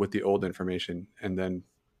with the old information and then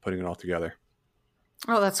putting it all together.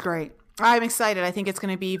 Oh, that's great. I'm excited. I think it's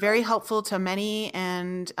going to be very helpful to many,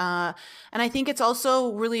 and I think it's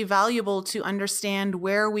also really valuable to understand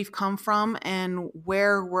where we've come from and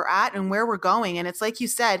where we're at and where we're going. And it's like you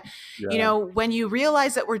said, when you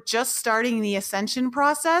realize that we're just starting the ascension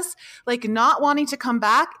process, like not wanting to come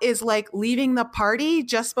back is like leaving the party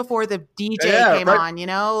just before the DJ came on.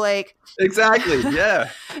 Like exactly, yeah.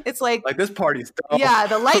 It's like this party's done. Yeah,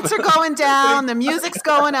 the lights are going down, the music's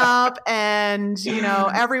going up, and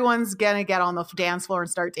everyone's gonna get on the dance floor and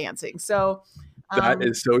start dancing. So that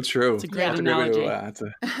is so true. It's a great analogy. That's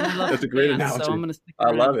a great analogy. So I'm gonna stick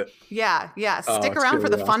around. I love it. Yeah. Stick around for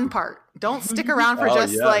the fun part. Don't stick around for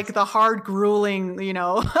like the hard, grueling,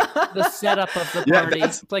 the setup of the party.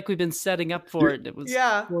 It's like we've been setting up for it. It was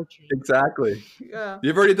torture. Exactly. Yeah.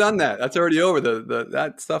 You've already done that. That's already over.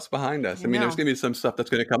 That stuff's behind us. I mean, there's gonna be some stuff that's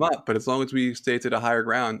gonna come up, but as long as we stay to the higher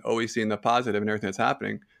ground, always seeing the positive and everything that's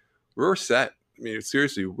happening, we're set. I mean,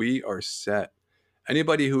 seriously, we are set.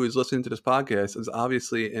 Anybody who is listening to this podcast is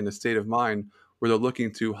obviously in a state of mind where they're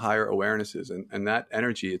looking to higher awarenesses, and that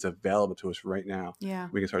energy is available to us right now. Yeah.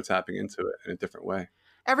 We can start tapping into it in a different way.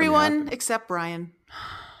 Everyone except Brian.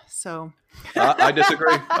 So I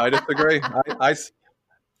disagree.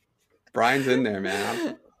 Brian's in there,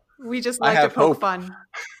 man. We just like to poke fun.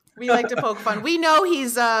 We like to poke fun. We know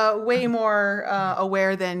he's way more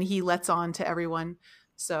aware than he lets on to everyone.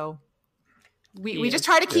 So we just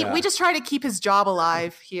try to keep his job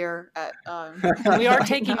alive here at We are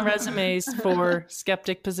taking resumes for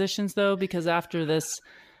skeptic positions though, because after this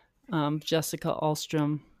Jessica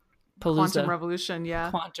Ahlstrom Quantum Revolution, yeah.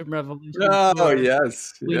 Quantum Revolution. Oh,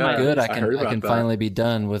 yes. We yeah. might- Good. I can finally be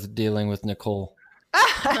done with dealing with Nicole.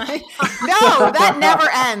 No, that never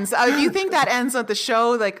ends. If you think that ends at the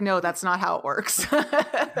show, like, no, that's not how it works. Oh,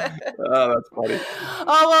 that's funny. Oh,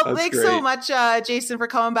 well, That's thanks great. so much, Jason, for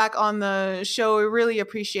coming back on the show. We really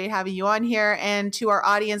appreciate having you on here. And to our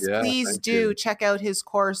audience, Yeah, please thank do you. check out his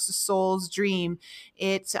course, Soul's Dream.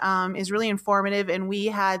 It is really informative, and we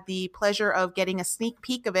had the pleasure of getting a sneak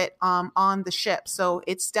peek of it on the ship. So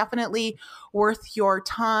it's definitely worth your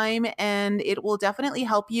time, and it will definitely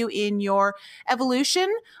help you in your evolution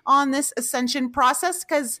on this ascension process,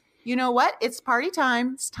 because you know what? It's party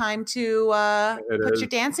time. It's time to put your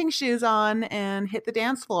dancing shoes on and hit the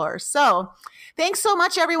dance floor. So thanks so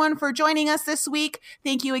much, everyone, for joining us this week.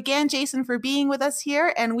 Thank you again, Jason, for being with us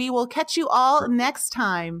here, and we will catch you all next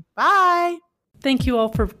time. Bye. Thank you all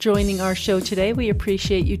for joining our show today. We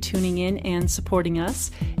appreciate you tuning in and supporting us.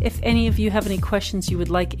 If any of you have any questions you would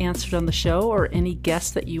like answered on the show, or any guests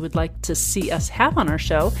that you would like to see us have on our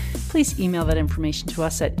show, please email that information to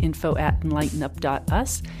us at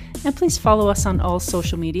info@enlightenup.us. And please follow us on all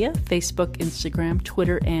social media, Facebook, Instagram,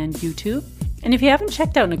 Twitter, and YouTube. And if you haven't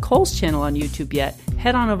checked out Nicole's channel on YouTube yet,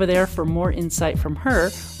 head on over there for more insight from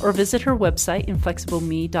her, or visit her website,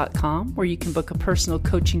 inflexibleme.com, where you can book a personal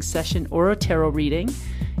coaching session or a tarot reading.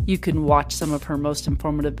 You can watch some of her most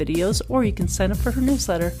informative videos, or you can sign up for her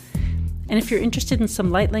newsletter. And if you're interested in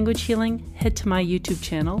some light language healing, head to my YouTube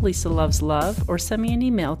channel, Lisa Loves Love, or send me an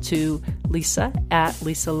email to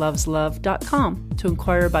lisa@lisaloveslove.com to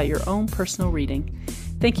inquire about your own personal reading.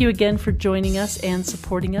 Thank you again for joining us and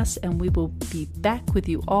supporting us, and we will be back with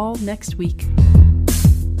you all next week.